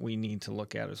something that we need to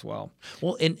look at as well.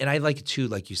 Well, and I like it too,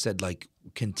 like you said, like,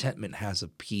 contentment has a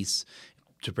peace,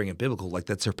 to bring it biblical, like,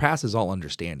 that surpasses all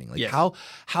understanding. Like,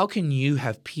 how can you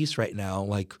have peace right now?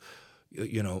 Like,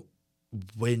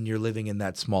 when you're living in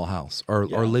that small house or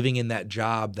living in that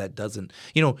job that doesn't,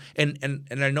 and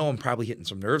I know I'm probably hitting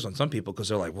some nerves on some people because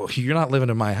they're like, well, you're not living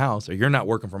in my house or you're not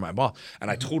working for my boss. And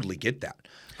I totally get that.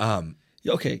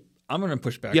 Okay. I'm going to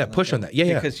push back. Yeah, push on that.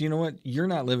 Yeah, because you know what? You're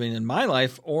not living in my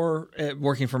life or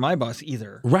working for my boss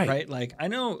either. Right. Right. Like, I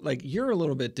know, like, you're a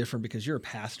little bit different because you're a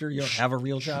pastor. You don't have a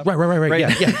real job. Right.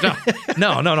 Yeah.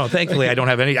 No. Thankfully, I don't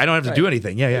have any. I don't have to do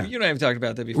anything. Yeah. You and I have talked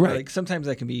about that before. Right. Like, sometimes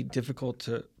that can be difficult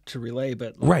to relay.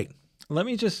 But let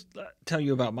me just tell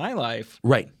you about my life.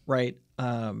 Right. Right.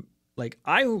 like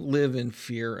I live in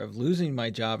fear of losing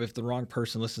my job if the wrong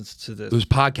person listens to this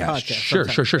podcast.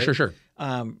 Sure.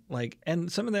 Like,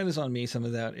 and some of that is on me. Some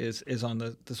of that is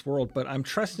on this world, but I'm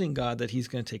trusting God that he's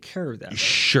going to take care of that.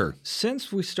 Sure.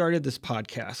 Since we started this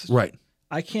podcast, right.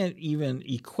 I can't even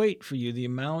equate for you the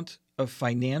amount of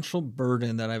financial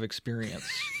burden that I've experienced.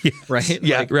 Yes. Right?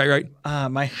 Yeah. Like, right.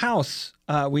 My house,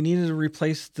 we needed to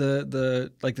replace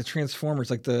the transformers,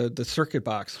 like the circuit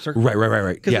box.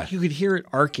 Right. Because you could hear it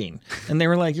arcing, and they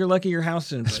were like, "You're lucky your house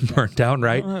didn't burn down."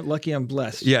 Right? Lucky I'm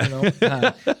blessed. Yeah.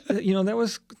 That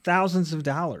was thousands of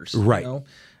dollars. Right.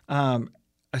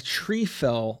 A tree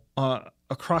fell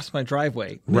across my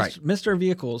driveway. Missed our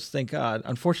vehicles, thank God.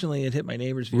 Unfortunately, it hit my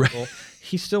neighbor's vehicle. Right.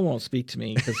 He still won't speak to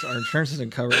me because our insurance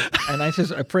isn't covered. And I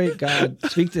pray God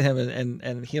speak to him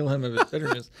and heal him of his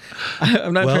bitterness.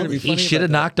 I'm not trying to be funny. He should have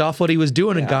knocked off what he was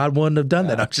doing, and God wouldn't have done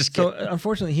that. I'm just kidding. So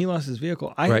unfortunately, he lost his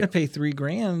vehicle. I had to pay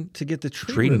 $3,000 to get the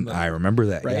tree removed. I remember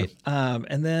that. Right. Yeah.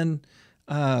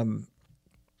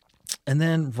 And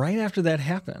then right after that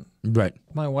happened,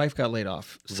 my wife got laid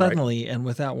off suddenly and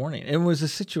without warning. It was a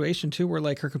situation too where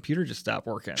like her computer just stopped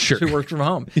working. Sure. She worked from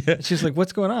home. Yeah. And she's like,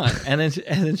 "What's going on?" And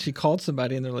then she called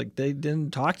somebody and they're like, "They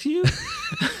didn't talk to you?"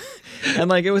 And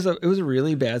like it was a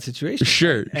really bad situation.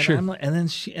 Sure. And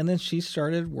then she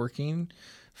started working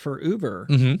for Uber,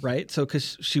 right? So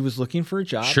because she was looking for a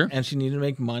job and she needed to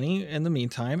make money in the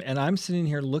meantime. And I'm sitting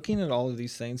here looking at all of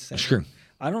these things saying,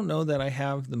 I don't know that I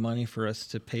have the money for us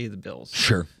to pay the bills.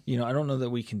 Sure. I don't know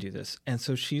that we can do this. And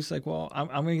so she's like, well,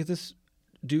 I'm going to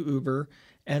do Uber.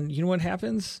 And you know what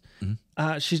happens?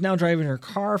 Mm-hmm. She's now driving her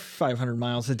car 500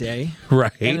 miles a day.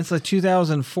 Right. And it's a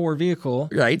 2004 vehicle.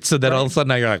 Right. So then all of a sudden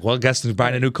now you're like, well, I guess she's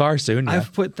buying a new car soon. Yeah.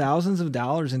 I've put thousands of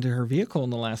dollars into her vehicle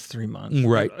in the last 3 months.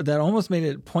 Right. That almost made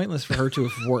it pointless for her to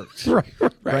have worked.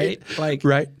 Right. Like,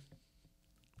 right.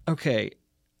 Okay.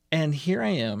 And here I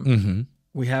am. Mm-hmm.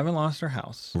 We haven't lost our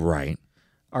house. Right.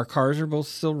 Our cars are both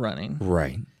still running.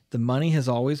 Right. The money has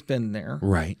always been there.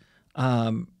 Right.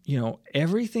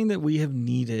 Everything that we have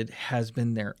needed has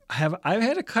been there. I've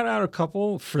had to cut out a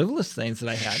couple frivolous things that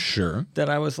I had. Sure. That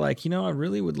I was like, I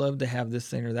really would love to have this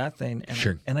thing or that thing.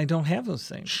 And I don't have those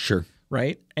things. Sure.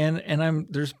 Right. And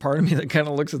there's part of me that kind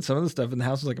of looks at some of the stuff in the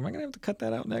house and is like, am I going to have to cut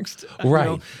that out next?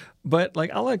 Right. But like,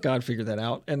 I'll let God figure that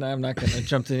out. And I'm not going to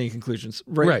jump to any conclusions.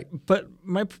 Right. But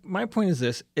my point is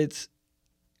this, it's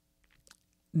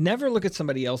never look at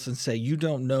somebody else and say, you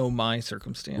don't know my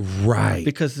circumstance. Right.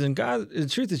 Because then God, the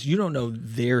truth is you don't know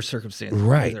their circumstance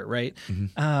either. Right.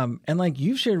 Mm-hmm. And like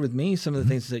you've shared with me some of the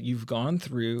things that you've gone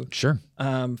through. Sure.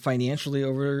 Financially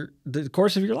over the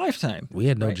course of your lifetime. We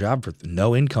had no job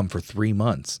no income for 3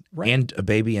 months and a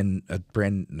baby and a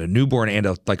newborn and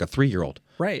a 3-year-old.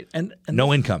 Right. And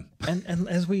no income. And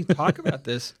as we talk about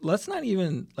this, let me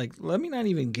not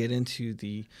even get into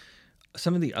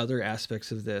some of the other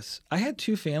aspects of this. I had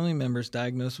 2 family members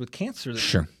diagnosed with cancer.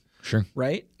 Sure.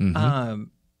 Right? Mm-hmm.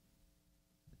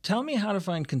 Tell me how to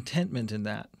find contentment in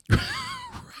that.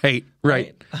 Right.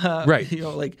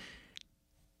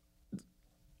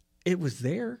 It was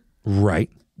there. Right.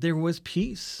 There was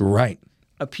peace. Right.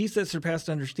 A peace that surpassed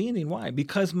understanding. Why?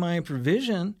 Because my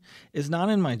provision is not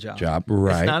in my job.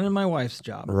 Right. It's not in my wife's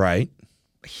job. Right.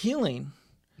 Healing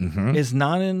is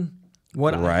not in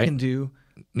what I can do.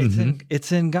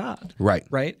 It's in God. Right.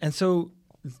 Right. And so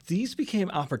these became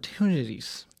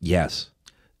opportunities. Yes.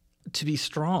 To be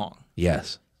strong.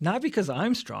 Yes. Not because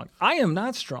I'm strong. I am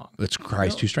not strong. It's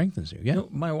Christ who strengthens you. Yeah.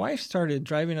 My wife started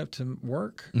driving up to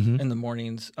work in the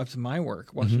mornings, up to my work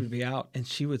while she would be out, and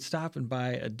she would stop and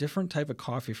buy a different type of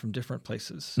coffee from different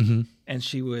places. And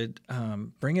she would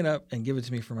bring it up and give it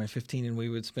to me for my 15, and we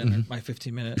would spend my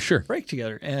 15-minute break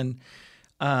together. And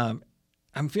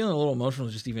I'm feeling a little emotional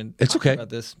just even talking about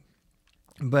this.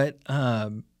 But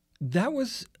that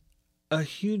was a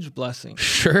huge blessing.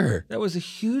 Sure. That was a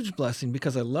huge blessing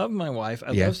because I love my wife.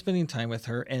 I love spending time with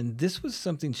her. And this was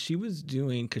something she was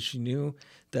doing because she knew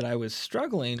that I was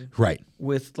struggling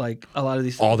with like a lot of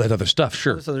these things. All that other stuff.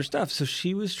 Sure. All this other stuff. So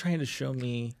she was trying to show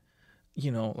me,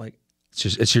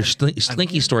 it's your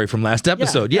slinky story from last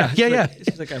episode. Yeah.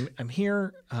 She's like, I'm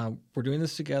here. We're doing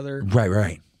this together.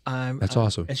 Right. That's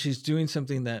awesome. And she's doing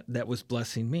something that was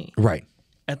blessing me. Right.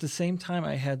 At the same time,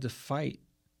 I had to fight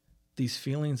these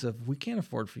feelings of we can't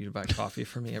afford for you to buy coffee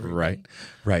for me every day.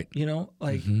 Right.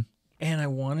 And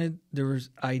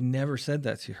I never said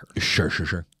that to her.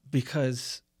 Sure.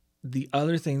 Because the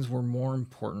other things were more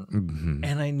important.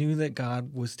 And I knew that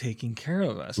God was taking care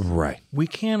of us. Right. We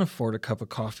can't afford a cup of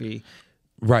coffee.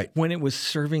 Right. When it was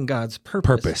serving God's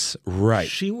purpose. Right.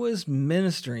 She was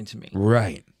ministering to me.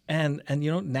 Right. And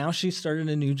now she started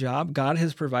a new job. God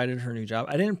has provided her a new job.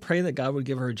 I didn't pray that God would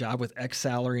give her a job with X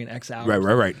salary and X hours.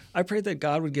 Right. I prayed that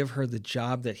God would give her the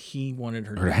job that he wanted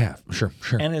her to have. Sure.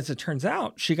 And as it turns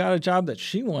out, she got a job that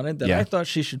she wanted that I thought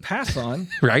she should pass on.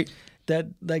 Right.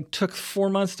 That took 4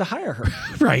 months to hire her.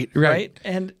 Right.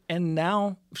 And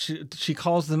now she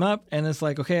calls them up and it's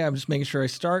like, okay, I'm just making sure I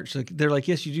start. They're like,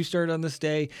 yes, you do start on this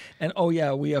day. And oh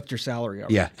yeah, we upped your salary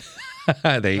already. Yeah.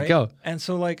 There you go. And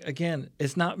so again,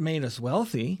 it's not made us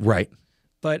wealthy. Right.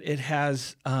 But it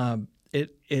has,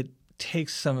 it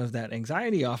takes some of that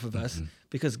anxiety off of us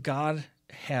because God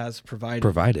has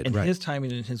provided in his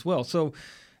timing and his will. So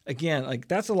again,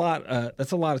 that's a lot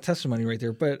of testimony right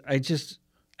there. But I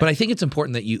think it's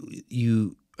important that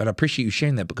you and I appreciate you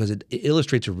sharing that because it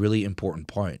illustrates a really important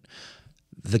point.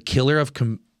 The killer of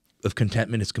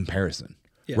contentment is comparison.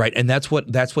 Yeah. Right. And that's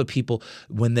what people,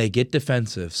 when they get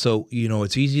defensive. So,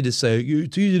 it's easy to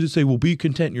say, well, be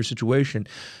content in your situation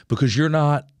because you're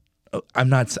not, I'm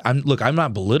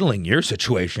not belittling your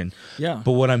situation. Yeah.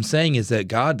 But what I'm saying is that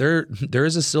God, there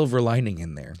is a silver lining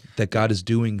in there, that God is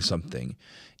doing something.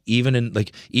 Even in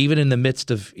the midst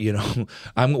of,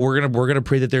 we're gonna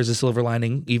pray that there's a silver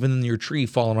lining, even in your tree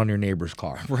falling on your neighbor's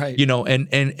car, right?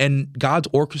 And God's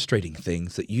orchestrating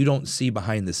things that you don't see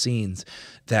behind the scenes.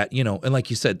 That and like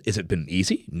you said, has it been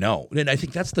easy? No, and I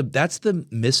think that's the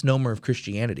misnomer of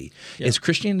Christianity. Yeah. Is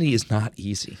Christianity is not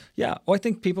easy. Yeah, well, I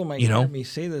think people might hear me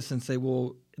say this and say,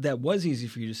 well, that was easy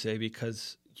for you to say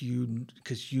because you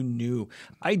knew.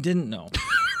 I didn't know.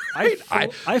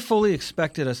 I fully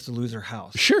expected us to lose our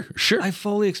house. Sure. I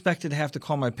fully expected to have to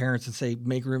call my parents and say,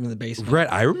 make room in the basement. Right.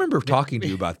 I remember talking to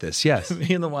you about this. Yes.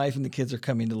 Me and the wife and the kids are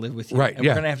coming to live with you. Right. And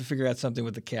we're going to have to figure out something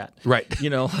with the cat. Right.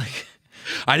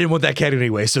 I didn't want that cat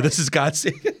anyway, so this is God's.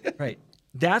 Right.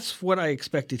 That's what I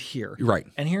expected here. Right.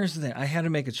 And here's the thing. I had to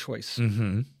make a choice.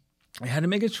 Mm-hmm. I had to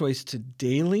make a choice to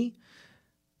daily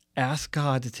ask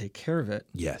God to take care of it.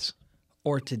 Yes.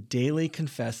 Or to daily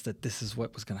confess that this is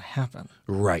what was going to happen.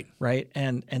 Right. Right.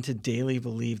 And to daily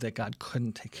believe that God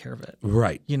couldn't take care of it.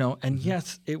 Right. And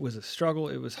yes, it was a struggle.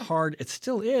 It was hard. It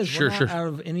still is. Sure, We're not out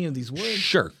of any of these woods.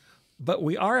 Sure. But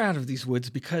we are out of these woods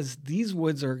because these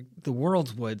woods are the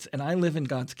world's woods, and I live in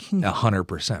God's kingdom.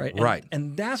 100%. Right.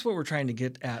 And that's what we're trying to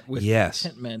get at with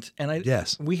contentment. And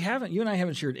you and I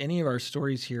haven't shared any of our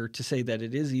stories here to say that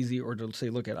it is easy or to say,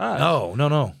 look at us.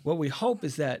 No. What we hope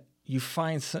is that you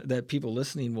find that people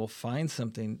listening will find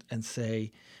something and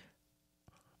say,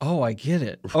 oh, I get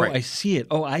it. Oh, I see it.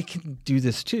 Oh, I can do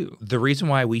this too. The reason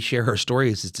why we share our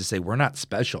stories is to say we're not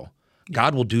special.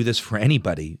 God will do this for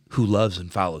anybody who loves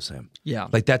and follows him. Yeah.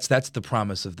 That's the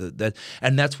promise of that.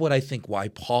 And that's what I think why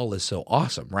Paul is so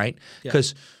awesome, right?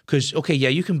 Because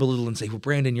you can belittle and say, well,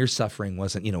 Brandon, your suffering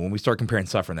wasn't, when we start comparing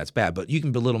suffering, that's bad. But you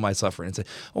can belittle my suffering and say,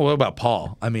 oh, what about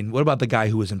Paul? I mean, what about the guy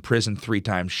who was in prison 3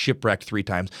 times, shipwrecked 3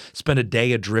 times, spent a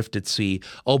day adrift at sea?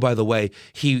 Oh, by the way,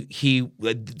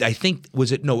 I think,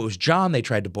 it was John they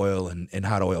tried to boil in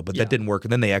hot oil, but that didn't work.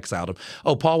 And then they exiled him.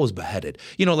 Oh, Paul was beheaded.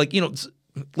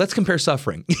 Let's compare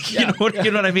suffering. You know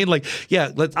what I mean?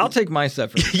 I'll take my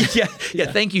suffering. yeah.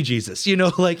 Thank you, Jesus.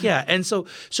 And so,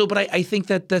 but I think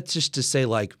that's just to say,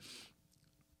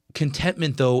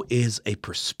 contentment though is a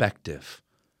perspective.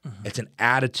 Mm-hmm. It's an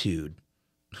attitude.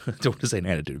 I don't want to say an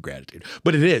attitude of gratitude,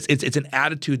 but it is. It's an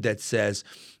attitude that says,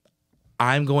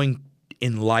 I'm going.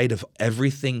 In light of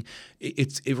everything,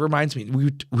 it reminds me.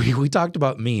 We talked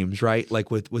about memes, right?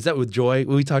 Was that with Joy?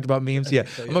 We talked about memes. Yeah,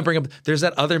 I'm gonna bring up. There's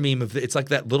that other meme of it's like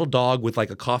that little dog with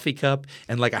a coffee cup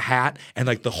and a hat and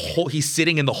he's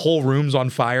sitting and the whole room's on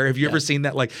fire. Have you ever seen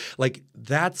that?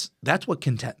 That's what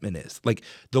contentment is.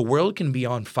 The world can be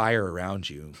on fire around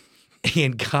you.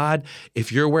 And God,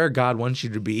 if you're where God wants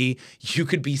you to be, you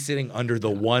could be sitting under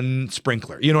the one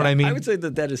sprinkler. You know what I mean? I would say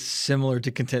that is similar to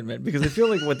contentment because I feel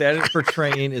like what that is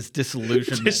portraying is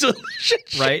disillusionment.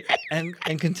 Right? And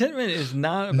contentment is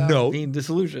not about being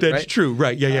disillusioned. That's true.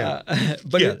 Right. Yeah.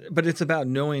 But it's about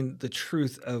knowing the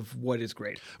truth of what is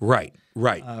great. Right.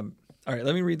 All right,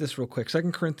 let me read this real quick.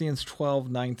 2 Corinthians 12,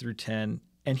 9 through 10.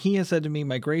 And he has said to me,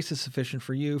 my grace is sufficient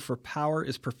for you, for power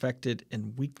is perfected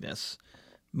in weakness.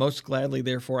 Most gladly,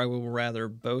 therefore, I will rather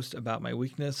boast about my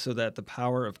weakness so that the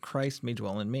power of Christ may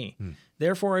dwell in me.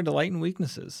 Therefore, I delight in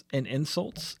weaknesses, in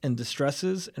insults, in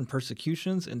distresses, in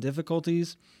persecutions, in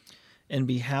difficulties, in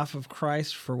behalf of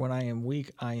Christ. For when I am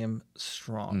weak, I am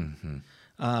strong.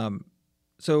 Mm-hmm.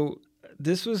 So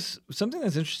this was something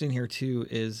that's interesting here too.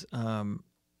 Is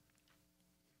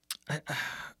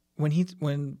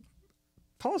when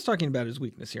Paul is talking about his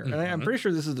weakness here. And I'm pretty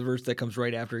sure this is the verse that comes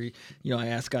right after, I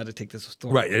asked God to take this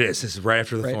thorn. Right, it is. This is right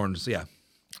after the thorns, yeah.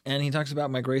 And he talks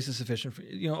about my grace is sufficient for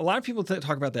you. A lot of people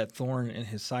talk about that thorn in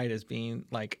his side as being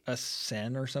like a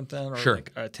sin or something, or Sure.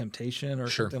 like a temptation or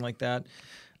Sure. something like that.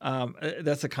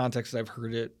 That's the context that I've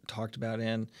heard it talked about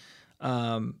in.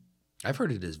 I've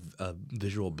heard it as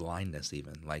visual blindness,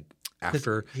 even like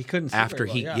after he couldn't see after very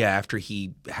he well, yeah. after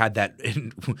he had that,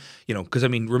 because I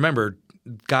mean, remember,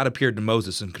 God appeared to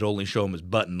Moses and could only show him his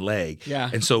butt and leg.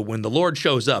 Yeah. And so when the Lord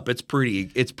shows up, it's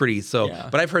pretty so. Yeah.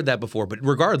 But I've heard that before. But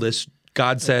regardless,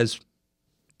 God says,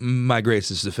 "My grace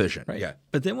is sufficient." Right. Yeah.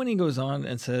 But then when he goes on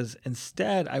and says,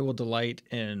 "Instead, I will delight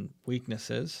in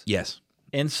weaknesses." Yes.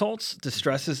 Insults,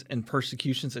 distresses, and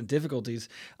persecutions and difficulties.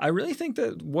 I really think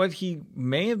that what he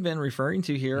may have been referring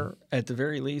to here, at the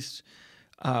very least,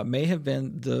 may have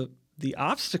been the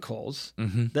obstacles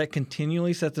that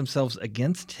continually set themselves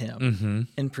against him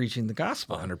in preaching the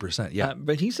gospel. 100%. Yeah.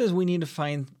 But he says we need to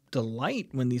find delight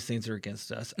when these things are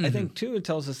against us. I think, too, it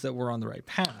tells us that we're on the right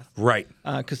path. Right.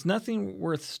 Because nothing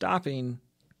worth stopping.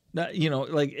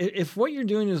 Like if what you're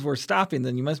doing is worth stopping,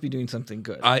 then you must be doing something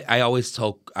good. I always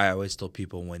tell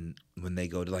people when they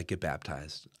go to like get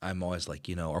baptized, I'm always like,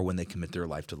 or when they commit their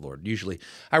life to the Lord. Usually,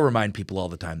 I remind people all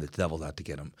the time that the devil's out to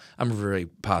get them. I'm a very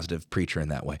positive preacher in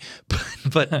that way,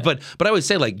 but I always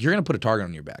say, like, you're gonna put a target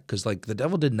on your back, because like the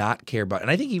devil did not care about. And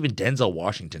I think even Denzel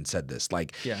Washington said this,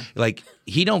 like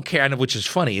he don't care, which is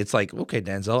funny. It's like, okay,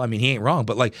 Denzel, I mean, he ain't wrong,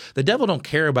 but like the devil don't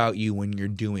care about you when you're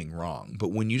doing wrong,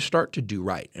 but when you start to do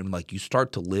right and like you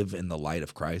start to live in the light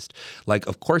of Christ, like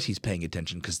of course he's paying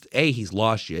attention, because A, he's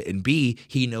lost you, and B,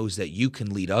 he knows that you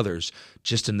can lead others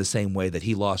just in the same way that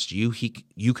he lost you.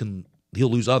 He'll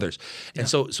lose others. And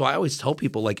so I always tell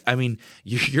people, like, I mean,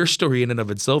 your story in and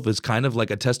of itself is kind of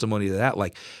like a testimony to that.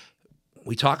 Like,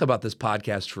 we talk about this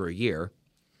podcast for a year.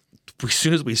 As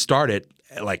soon as we start it,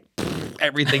 like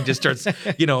everything just starts,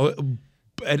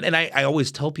 And I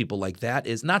always tell people, like, that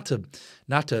is not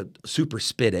to super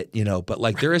spit it, but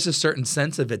like there is a certain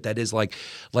sense of it that is like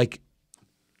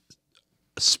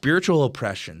spiritual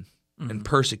oppression and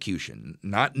persecution,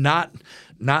 not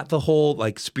the whole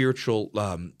like spiritual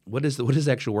what is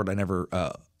the actual word? I never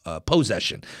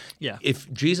possession. Yeah.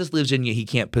 If Jesus lives in you, he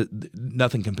can't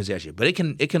nothing can possess you, but it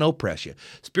can oppress you.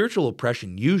 Spiritual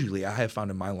oppression usually, I have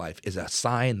found in my life, is a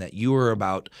sign that you are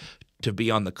about to be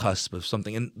on the cusp of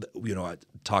something. And I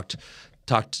talked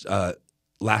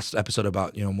last episode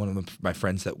about one of my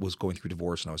friends that was going through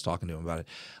divorce, and I was talking to him about it.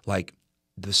 Like,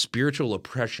 the spiritual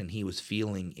oppression he was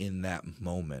feeling in that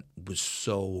moment was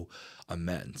so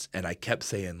immense, and I kept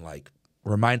saying, like,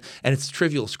 and it's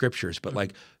trivial scriptures, but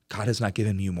like, God has not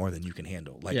given you more than you can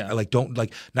handle. Like, don't,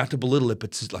 like, not to belittle it, but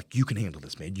it's like, you can handle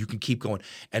this, man. You can keep going.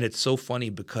 And it's so funny,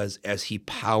 because as he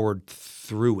powered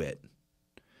through it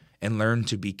and learned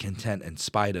to be content in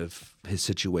spite of his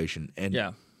situation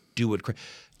and do what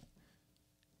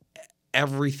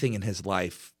everything in his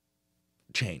life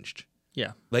changed.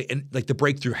 Yeah. Like the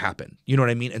breakthrough happened. You know what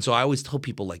I mean? And so I always tell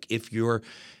people, like, if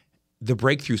the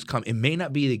breakthroughs come, it may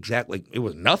not be the exact, like, it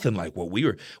was nothing like what we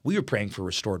were praying for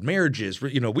restored marriages.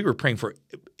 We were praying for,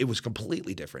 it was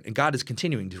completely different. And God is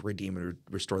continuing to redeem and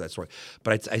restore that story.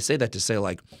 But I say that to say,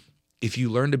 like, if you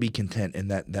learn to be content in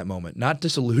that moment, not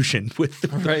disillusioned with,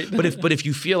 right. but if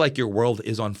you feel like your world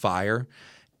is on fire,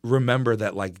 remember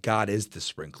that, like, God is the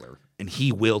sprinkler, and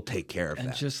He will take care of that.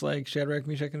 And just like Shadrach,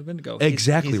 Meshach, and Abednego,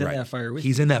 exactly he's right. in that fire with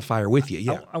He's you. in that fire with you.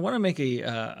 Yeah. I want to make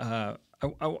I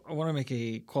want to make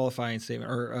a qualifying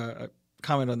statement, or a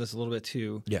comment on this a little bit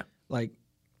too. Yeah. Like,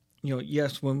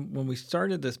 yes, when we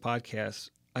started this podcast,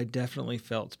 I definitely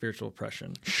felt spiritual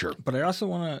oppression. Sure. But I also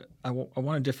want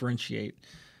to differentiate,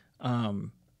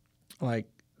 like,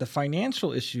 the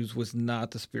financial issues was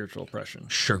not the spiritual oppression.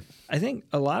 Sure. I think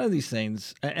a lot of these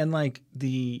things, and like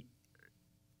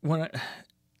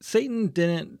Satan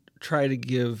didn't try to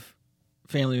give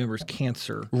family members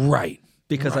cancer, right?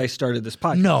 Because I started this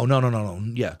podcast. No.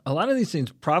 Yeah. A lot of these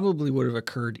things probably would have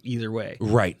occurred either way.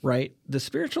 Right. Right. The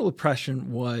spiritual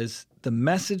oppression was the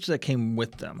message that came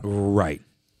with them. Right.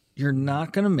 You're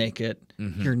not going to make it.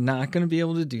 Mm-hmm. You're not going to be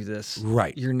able to do this.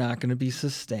 Right. You're not going to be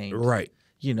sustained. Right.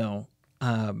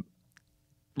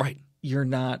 Right. You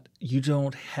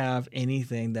don't have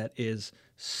anything that is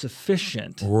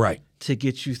sufficient right. to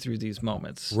get you through these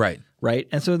moments. Right. Right.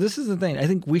 And so this is the thing. I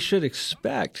think we should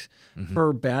expect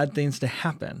for bad things to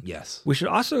happen. Yes. We should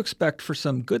also expect for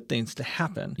some good things to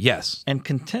happen. Yes. And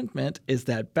contentment is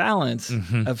that balance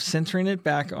of centering it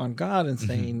back on God and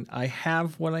saying, I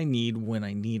have what I need when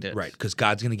I need it. Right. Because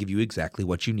God's going to give you exactly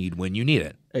what you need when you need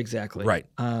it. Exactly. Right.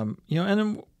 And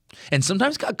then And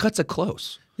sometimes God cuts it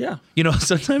close. Yeah.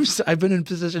 Sometimes I've been in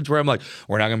positions where I'm like,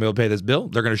 we're not going to be able to pay this bill.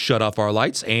 They're going to shut off our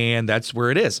lights, and that's where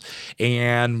it is.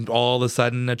 And all of a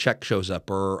sudden a check shows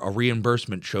up or a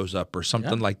reimbursement shows up or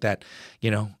something like that,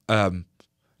 And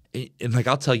like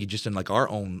I'll tell you just in like our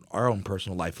own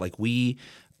personal life, like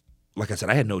I said,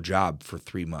 I had no job for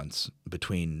 3 months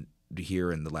between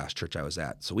here and the last church I was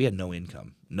at. So we had no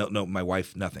income. No, my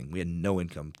wife, nothing. We had no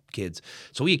income, kids.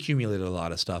 So we accumulated a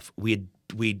lot of stuff. We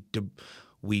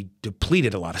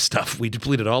depleted a lot of stuff. We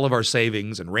depleted all of our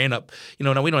savings and ran up.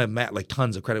 Now we don't have like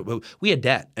tons of credit, but we had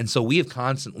debt. And so we have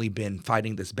constantly been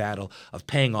fighting this battle of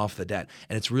paying off the debt.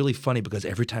 And it's really funny because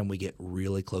every time we get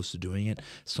really close to doing it,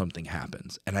 something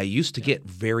happens. And I used to get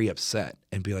very upset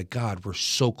and be like, God, we're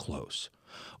so close.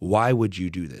 Why would you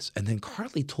do this? And then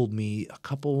Carly told me a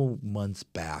couple months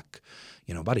back,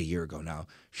 about a year ago now,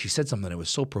 she said something that was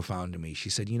so profound to me. She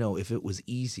said, if it was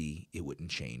easy, it wouldn't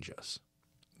change us.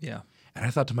 Yeah. And I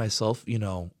thought to myself,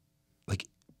 like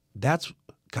that's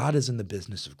God is in the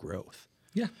business of growth.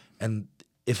 Yeah. And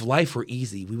if life were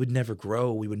easy, we would never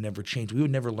grow. We would never change. We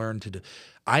would never learn to do.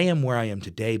 I am where I am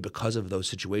today because of those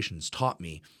situations taught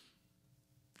me,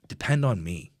 depend on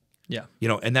me. Yeah.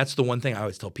 And that's the one thing I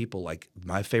always tell people, like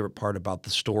my favorite part about the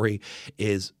story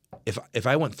is if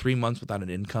I went 3 months without an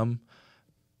income,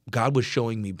 God was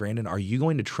showing me, Brandon, are you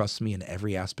going to trust me in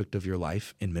every aspect of your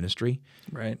life in ministry?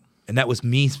 Right. And that was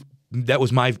me. That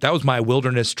was my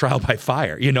wilderness trial by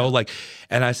fire,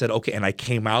 and I said, okay. And I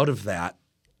came out of that,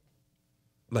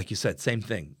 like you said, same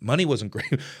thing. Money wasn't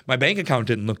great. My bank account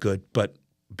didn't look good, but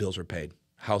bills were paid.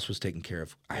 House was taken care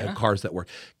of. I had cars that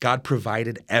worked. God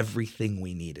provided everything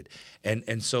we needed.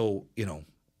 And so,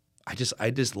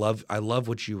 I love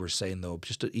what you were saying though,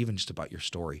 even about your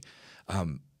story.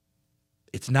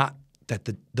 It's not that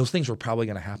those things were probably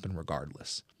going to happen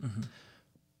regardless. Mm-hmm.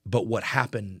 But what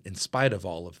happened in spite of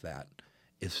all of that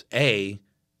is A,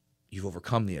 you've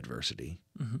overcome the adversity,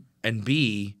 and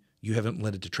B, you haven't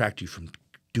let it detract you from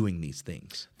doing these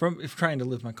things. From trying to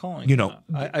live my calling.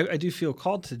 I do feel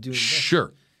called to doing this.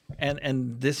 Sure.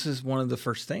 And this is one of the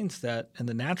first things that in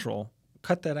the natural,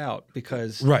 cut that out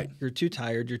because you're too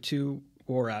tired, you're too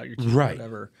wore out, you're too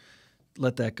whatever.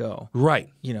 Let that go. Right.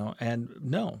 And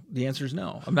no, the answer is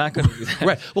no. I'm not going to do that.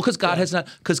 Right. Well,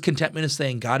 because contentment is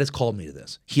saying God has called me to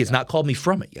this. He has not called me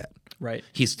from it yet. Right.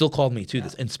 He's still called me to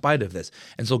this in spite of this.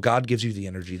 And so God gives you the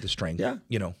energy, the strength. Yeah.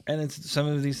 And some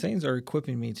of these things are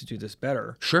equipping me to do this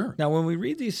better. Sure. Now, when we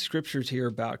read these scriptures here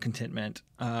about contentment,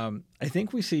 I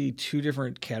think we see two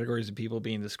different categories of people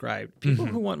being described. People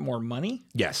who want more money.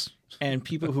 Yes. And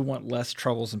people who want less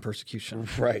troubles and persecution.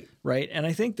 Right. Right. And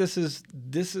I think this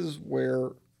is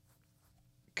where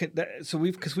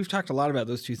because we've talked a lot about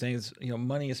those two things,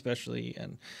 money especially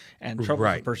and trouble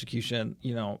and persecution,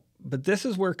 but this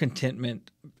is where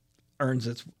contentment earns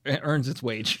its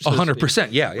wage. 100%.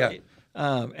 Yeah. Right?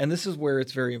 And this is where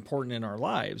it's very important in our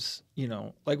lives.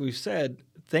 Like we've said,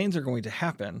 things are going to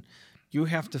happen. You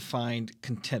have to find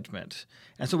contentment.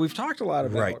 And so we've talked a lot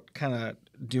about kind of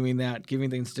doing that, giving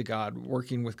things to God,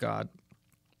 working with God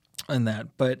and that,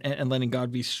 and letting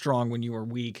God be strong when you are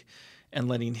weak and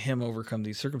letting him overcome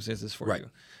these circumstances for you.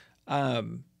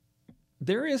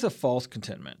 There is a false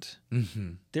contentment.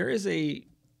 Mm-hmm. There is a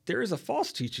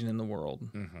false teaching in the world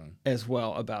as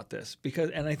well about this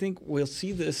and I think we'll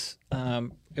see this.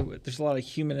 There's a lot of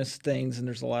humanist things and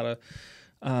there's a lot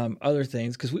of other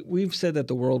things because we've said that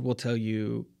the world will tell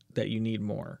you that you need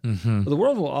more. But the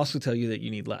world will also tell you that you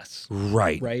need less.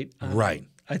 Right. Right. Right.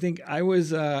 I think it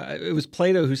was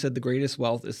Plato who said the greatest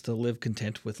wealth is to live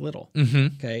content with little.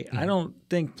 Mm-hmm. Okay. Mm-hmm. I don't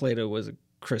think Plato was a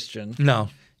Christian. No.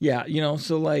 Yeah.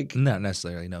 So like. Not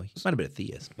necessarily. No. He might have been a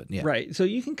theist, but yeah. Right. So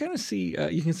you can kind of see,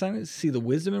 see the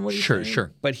wisdom in what he's saying.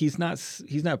 Sure. But he's not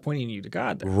pointing you to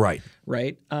God there. Right.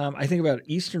 Right. I think about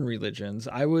Eastern religions.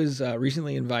 I was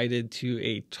recently invited to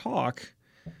a talk.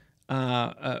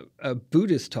 A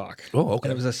Buddhist talk. Oh, okay.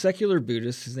 And it was a secular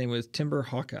Buddhist. His name was Timber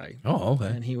Hawkeye. Oh, okay.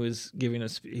 And he was giving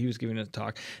a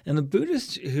talk. And the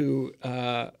Buddhist who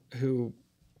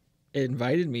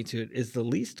invited me to it is the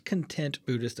least content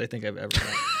Buddhist I think I've ever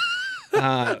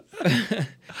met.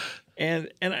 And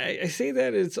I say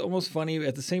that it's almost funny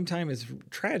at the same time it's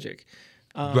tragic.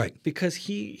 Because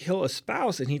he'll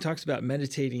espouse and he talks about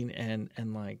meditating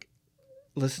and like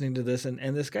listening to this and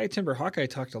this guy Timber Hawkeye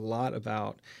talked a lot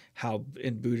about how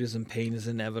in Buddhism pain is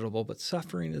inevitable but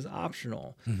suffering is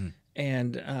optional,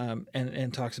 and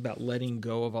talks about letting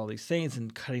go of all these things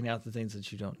and cutting out the things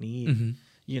that you don't need,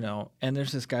 and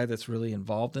there's this guy that's really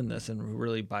involved in this and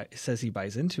really says he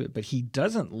buys into it, but he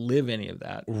doesn't live any of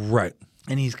that, right?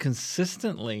 And he's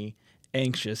consistently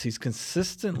anxious. He's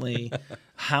consistently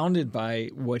hounded by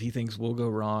what he thinks will go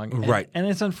wrong. And, Right. And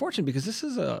it's unfortunate because this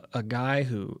is a guy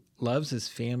who loves his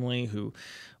family, who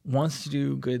wants to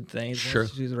do good things, Sure.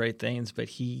 wants to do the right things, but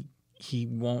he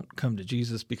won't come to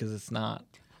Jesus because it's not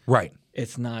Right.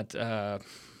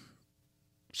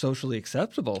 socially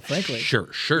acceptable, frankly.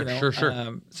 Sure.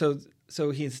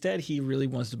 So he really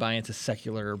wants to buy into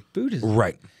secular Buddhism.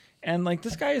 Right. And like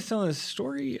this guy is telling a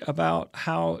story about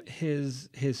how his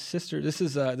sister. This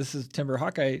is Timber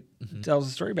Hawkeye tells a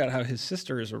story about how his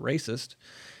sister is a racist,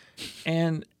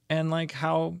 and like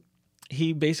how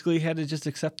he basically had to just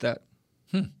accept that,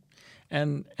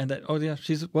 and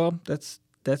that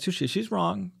that's who she is. She's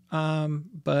wrong,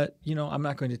 but I'm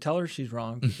not going to tell her she's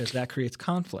wrong because that creates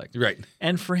conflict. Right.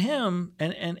 And for him,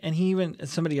 and he even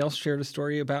somebody else shared a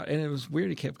story about, and it was weird.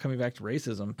 He kept coming back to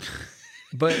racism.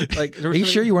 But like, are you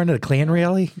sure you weren't at a Klan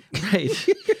rally? Right.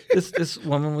 This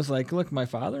woman was like, "Look, my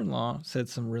father-in-law said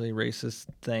some really racist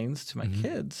things to my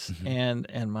kids, and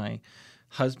my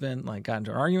husband like got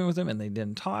into an argument with him, and they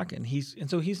didn't talk. And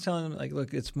so he's telling them like,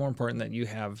 look, it's more important that you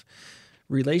have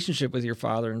relationship with your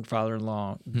father and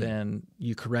father-in-law than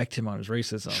you correct him on his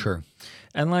racism." Sure.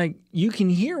 And like you can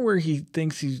hear where he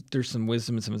thinks there's some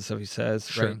wisdom in some of the stuff he says.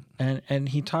 Sure. Right. And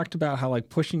he talked about how like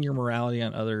pushing your morality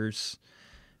on others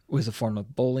was a form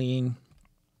of bullying,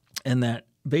 and that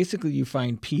basically you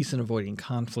find peace in avoiding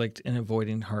conflict and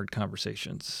avoiding hard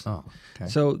conversations. Oh, okay.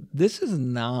 So this is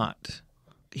not.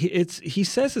 He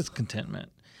says it's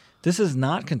contentment. This is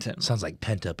not contentment. Sounds like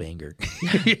pent up anger.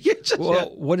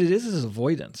 Well, what it is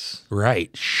avoidance.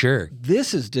 Right. Sure.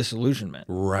 This is disillusionment.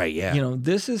 Right. Yeah.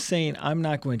 This is saying I'm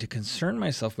not going to concern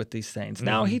myself with these things.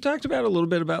 Now, he talked about a little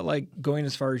bit about like going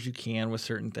as far as you can with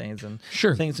certain things and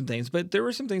saying some things, but there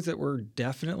were some things that were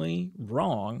definitely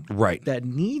wrong. Right. That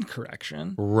need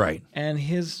correction. Right. And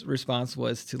his response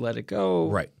was to let it go.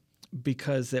 Right.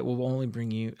 Because it will only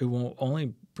bring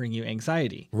you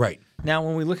anxiety. Right. Now,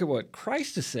 when we look at what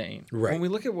Christ is saying, right. when we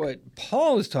look at what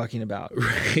Paul is talking about,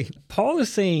 right. Paul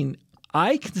is saying,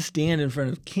 I can stand in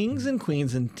front of kings and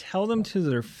queens and tell them to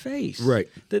their face right.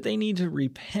 that they need to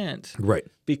repent. Right.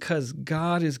 Because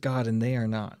God is God and they are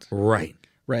not. Right.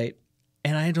 Right.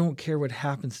 And I don't care what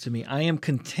happens to me. I am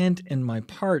content in my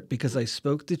part because I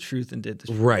spoke the truth and did the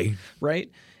truth. Right.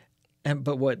 Right.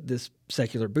 But what this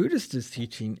secular Buddhist is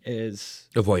teaching is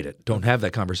avoid it. Don't have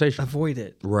that conversation. Avoid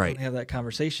it. Right. Don't have that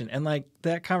conversation. And like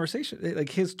that conversation, like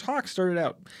his talk started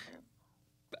out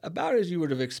about as you would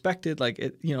have expected, like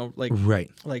it, right.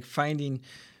 Like finding,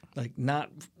 like not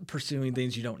pursuing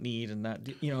things you don't need, and not,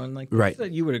 and like right.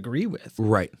 that you would agree with.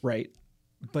 Right. Right.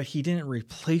 But he didn't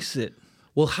replace it.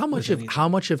 Well, how much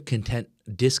of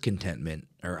discontentment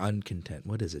or uncontent?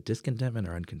 What is it? Discontentment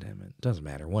or uncontentment? Doesn't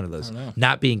matter. One of those.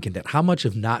 Not being content. How much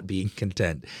of not being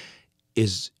content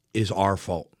is our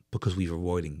fault because we're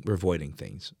avoiding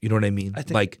things? You know what I mean? I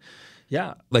think,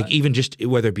 even just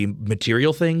whether it be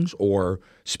material things or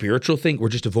spiritual things, we're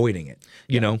just avoiding it.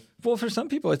 You know. Well, for some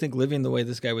people, I think living the way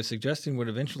this guy was suggesting would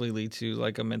eventually lead to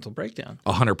like a mental breakdown.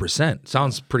 100%.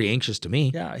 Sounds pretty anxious to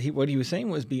me. Yeah. What he was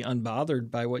saying was be unbothered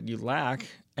by what you lack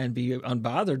and be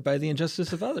unbothered by the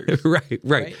injustice of others.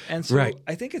 Right. And so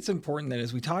I think it's important that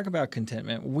as we talk about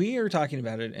contentment, we are talking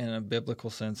about it in a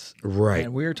biblical sense. Right.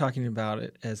 And we are talking about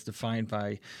it as defined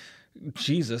by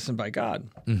Jesus and by God.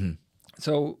 Mm-hmm.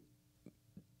 So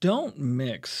don't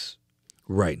mix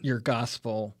your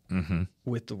gospel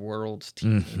with the world's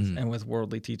teachings and with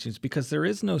worldly teachings, because there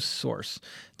is no source.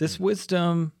 This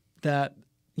wisdom that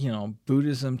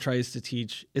Buddhism tries to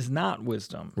teach is not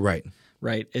wisdom.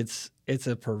 Right. It's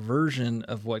a perversion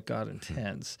of what God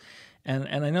intends.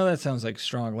 And I know that sounds like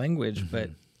strong language, but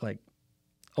like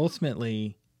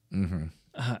ultimately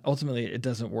it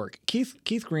doesn't work.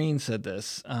 Keith Green said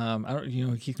this. I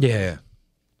don't Keith Green. Yeah.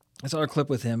 I saw a clip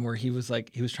with him where he was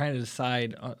trying to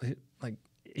decide,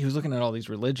 he was looking at all these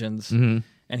religions, and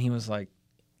he was like,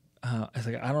 I was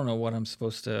like, I don't know what I'm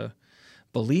supposed to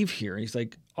believe here. And he's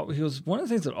like, one of the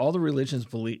things that all the religions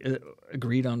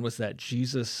agreed on was that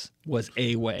Jesus was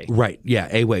a way. Right. Yeah.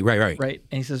 A way. Right. Right.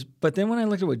 And he says, but then when I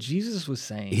looked at what Jesus was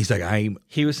saying, he's like,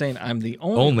 he was saying, I'm the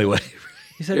only way.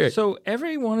 He said, so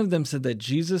every one of them said that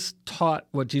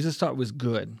what Jesus taught was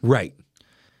good. Right.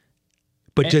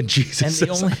 But then Jesus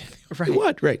says,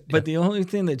 what? Right. But the only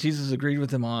thing that Jesus agreed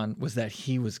with him on was that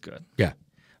he was good. Yeah.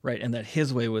 Right. And that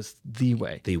his way was the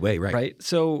way. The way, right. Right.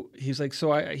 So he's like,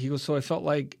 so I felt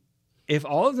like if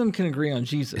all of them can agree on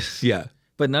Jesus, yeah,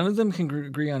 but none of them can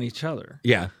agree on each other,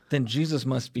 yeah, then Jesus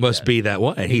must be that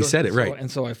one. He said it right. And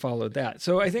so I followed that.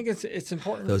 So I think it's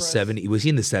important. Those 70s. Was he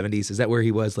in the 70s? Is that where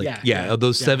he was? Like,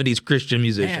 those 70s Christian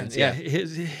musicians.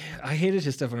 Man, I hated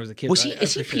his stuff when I was a kid.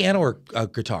 Is he piano or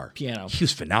guitar? Piano. He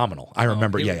was phenomenal. I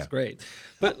remember. He was great.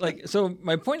 But like, so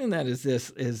my point in that is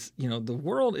the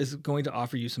world is going to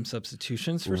offer you some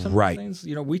substitutions for some of these things.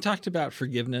 We talked about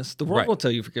forgiveness. The world will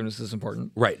tell you forgiveness is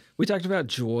important. Right. We talked about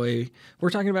joy. We're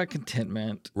talking about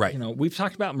contentment. Right. We've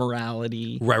talked about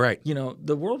morality. Right.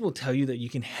 The world will tell you that you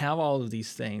can have all of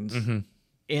these things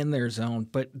in their zone,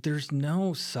 but there's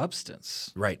no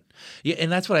substance. Right. Yeah,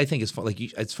 and that's what I think is fun. Like,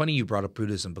 it's funny you brought up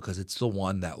Buddhism because it's the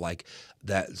one that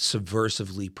that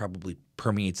subversively probably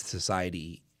permeates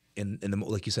society. In the,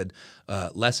 like you said,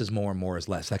 less is more and more is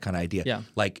less. That kind of idea. Yeah.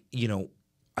 Like,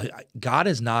 God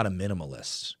is not a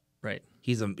minimalist. Right.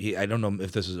 I don't know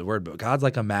if this is a word, but God's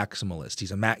like a maximalist.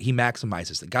 He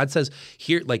maximizes it. God says,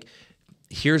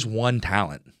 here's one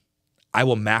talent. I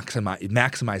will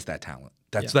maximize that talent.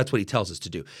 That's what he tells us to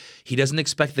do. He doesn't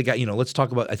expect the guy. Let's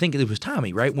talk about. I think it was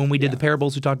Tommy, right? When we did the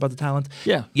parables, we talked about the talents.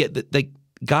 Yeah. Yeah.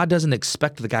 God doesn't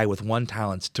expect the guy with one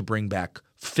talent to bring back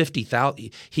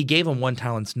 50,000. He gave him one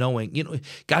talent, knowing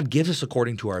God gives us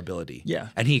according to our ability. Yeah.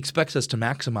 And He expects us to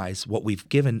maximize what we've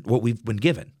been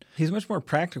given. He's much more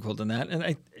practical than that,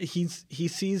 and he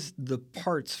sees the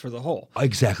parts for the whole.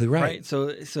 Exactly right. Right.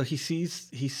 So he sees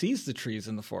the trees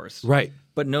in the forest. Right.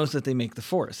 But knows that they make the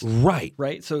forest. Right.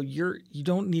 Right. So you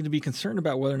don't need to be concerned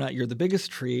about whether or not you're the biggest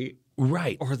tree.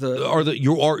 Right. Or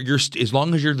you're as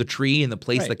long as you're the tree in the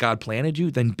place that God planted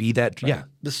you, then be that. Right. Yeah.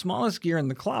 The smallest gear in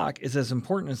the clock is as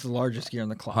important as the largest gear in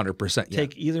the clock. 100%. Yeah.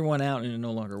 Take either one out and it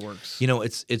no longer works.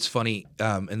 It's funny,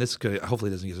 and this hopefully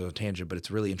doesn't get on a tangent, but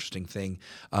it's a really interesting thing.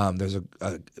 There's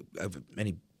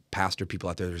many pastor people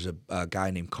out there. There's a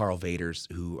guy named Carl Vaders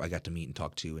who I got to meet and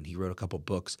talk to, and he wrote a couple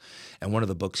books. And one of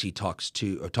the books he talked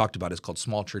about is called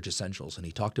Small Church Essentials, and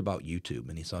he talked about YouTube.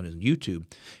 And he saw YouTube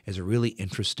is a really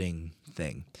interesting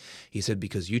thing. He said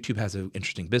because YouTube has an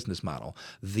interesting business model.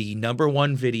 The number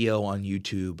one video on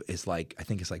YouTube is I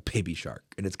think it's like Baby Shark,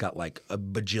 and it's got like a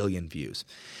bajillion views.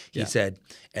 He said,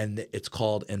 and it's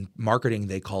called, in marketing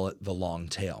they call it the long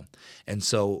tail. And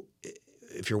so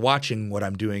if you're watching, what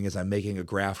I'm doing is I'm making a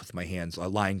graph with my hands, a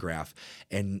line graph,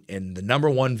 and the number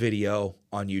one video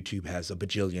on YouTube has a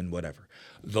bajillion whatever.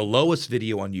 The lowest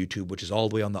video on YouTube, which is all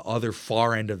the way on the other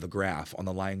far end of the graph, on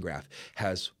the line graph,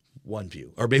 has one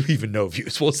view, or maybe even no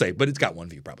views, we'll say, but it's got one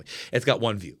view probably. It's got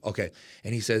one view, okay.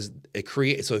 And he says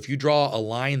so if you draw a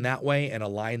line that way and a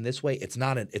line this way, it's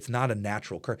not a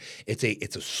natural curve. It's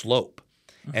a slope.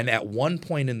 Mm-hmm. And at one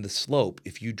point in the slope,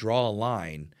 if you draw a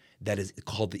line, that is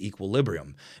called the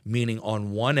equilibrium, meaning on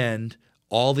one end,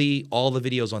 all the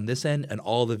videos on this end and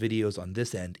all the videos on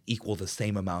this end equal the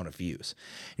same amount of views.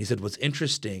 And he said what's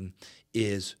interesting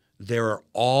is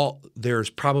there's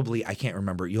probably, I can't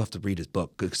remember, you'll have to read his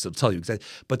book because it'll tell you exactly,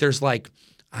 but there's 1,000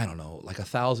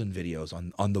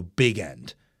 videos on the big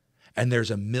end, and there's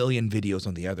 1 million videos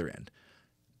on the other end.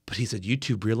 But he said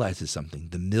YouTube realizes something.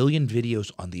 The 1 million videos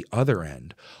on the other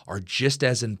end are just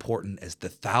as important as the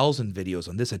 1,000 videos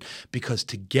on this end, because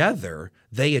together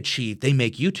they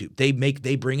make YouTube.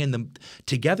 They bring in them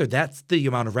together. That's the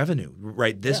amount of revenue,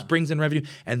 right? This brings in revenue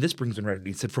and this brings in revenue.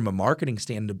 He said from a marketing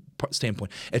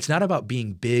standpoint, it's not about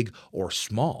being big or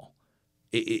small.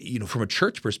 From a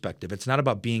church perspective, it's not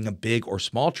about being a big or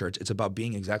small church. It's about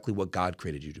being exactly what God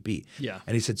created you to be. Yeah.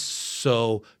 And he said,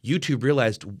 so YouTube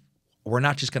realized, we're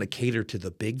not just going to cater to the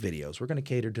big videos. We're going to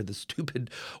cater to the stupid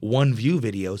one-view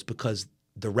videos, because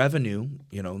the revenue,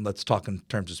 let's talk in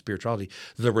terms of spirituality,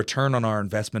 the return on our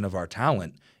investment of our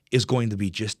talent is going to be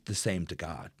just the same to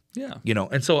God. Yeah.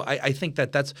 And so I think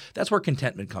that's where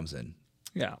contentment comes in.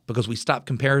 Yeah. Because we stop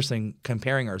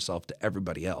comparing ourselves to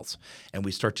everybody else, and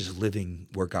we start just living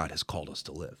where God has called us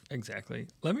to live. Exactly.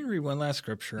 Let me read one last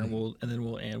scripture, and then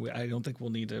we'll end. I don't think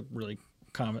we'll need to really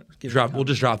comment. We'll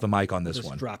just drop the mic on this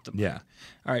one. Drop the mic. Yeah.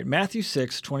 All right. Matthew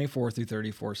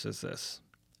 6:24-34 says this: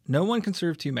 "No one can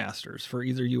serve two masters, for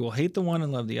either you will hate the one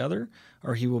and love the other,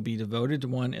 or he will be devoted to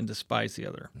one and despise the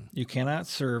other. You cannot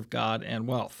serve God and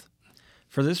wealth.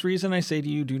 For this reason, I say to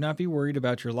you, do not be worried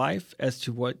about your life as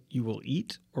to what you will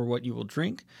eat or what you will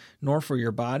drink, nor for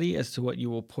your body as to what you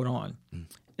will put on.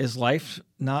 Is life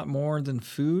not more than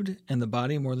food, and the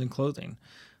body more than clothing?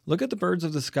 Look at the birds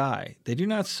of the sky. They do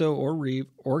not sow or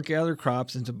reap or gather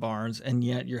crops into barns, and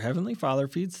yet your heavenly Father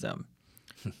feeds them.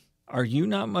 Are you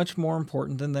not much more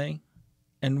important than they?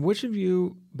 And which of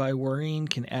you, by worrying,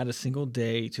 can add a single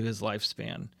day to his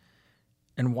lifespan?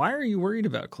 And why are you worried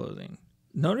about clothing?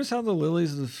 Notice how the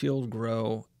lilies of the field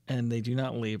grow, and they do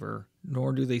not labor,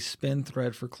 nor do they spin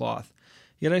thread for cloth.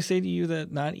 Yet I say to you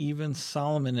that not even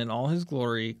Solomon in all his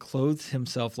glory clothed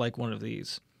himself like one of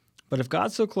these. But if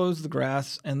God so clothes the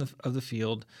grass of the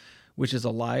field, which is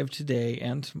alive today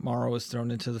and tomorrow is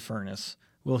thrown into the furnace,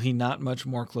 will he not much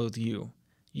more clothe you?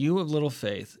 You of little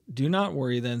faith, do not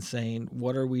worry then, saying,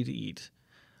 what are we to eat?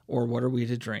 Or what are we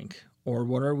to drink? Or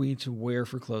what are we to wear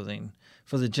for clothing?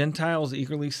 For the Gentiles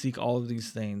eagerly seek all of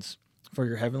these things, for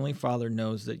your heavenly Father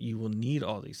knows that you will need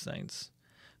all these things.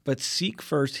 But seek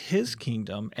first his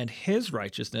kingdom and his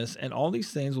righteousness, and all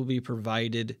these things will be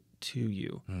provided to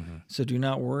you. Mm-hmm. So do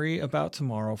not worry about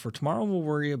tomorrow, for tomorrow will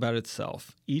worry about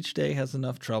itself. Each day has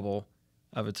enough trouble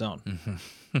of its own.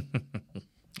 Mm-hmm.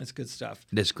 That's good stuff.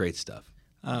 It's great stuff.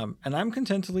 And I'm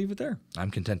content to leave it there. I'm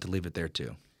content to leave it there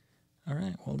too. All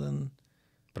right, well then.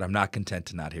 But I'm not content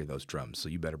to not hear those drums, so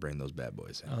you better bring those bad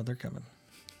boys in. Oh, they're coming.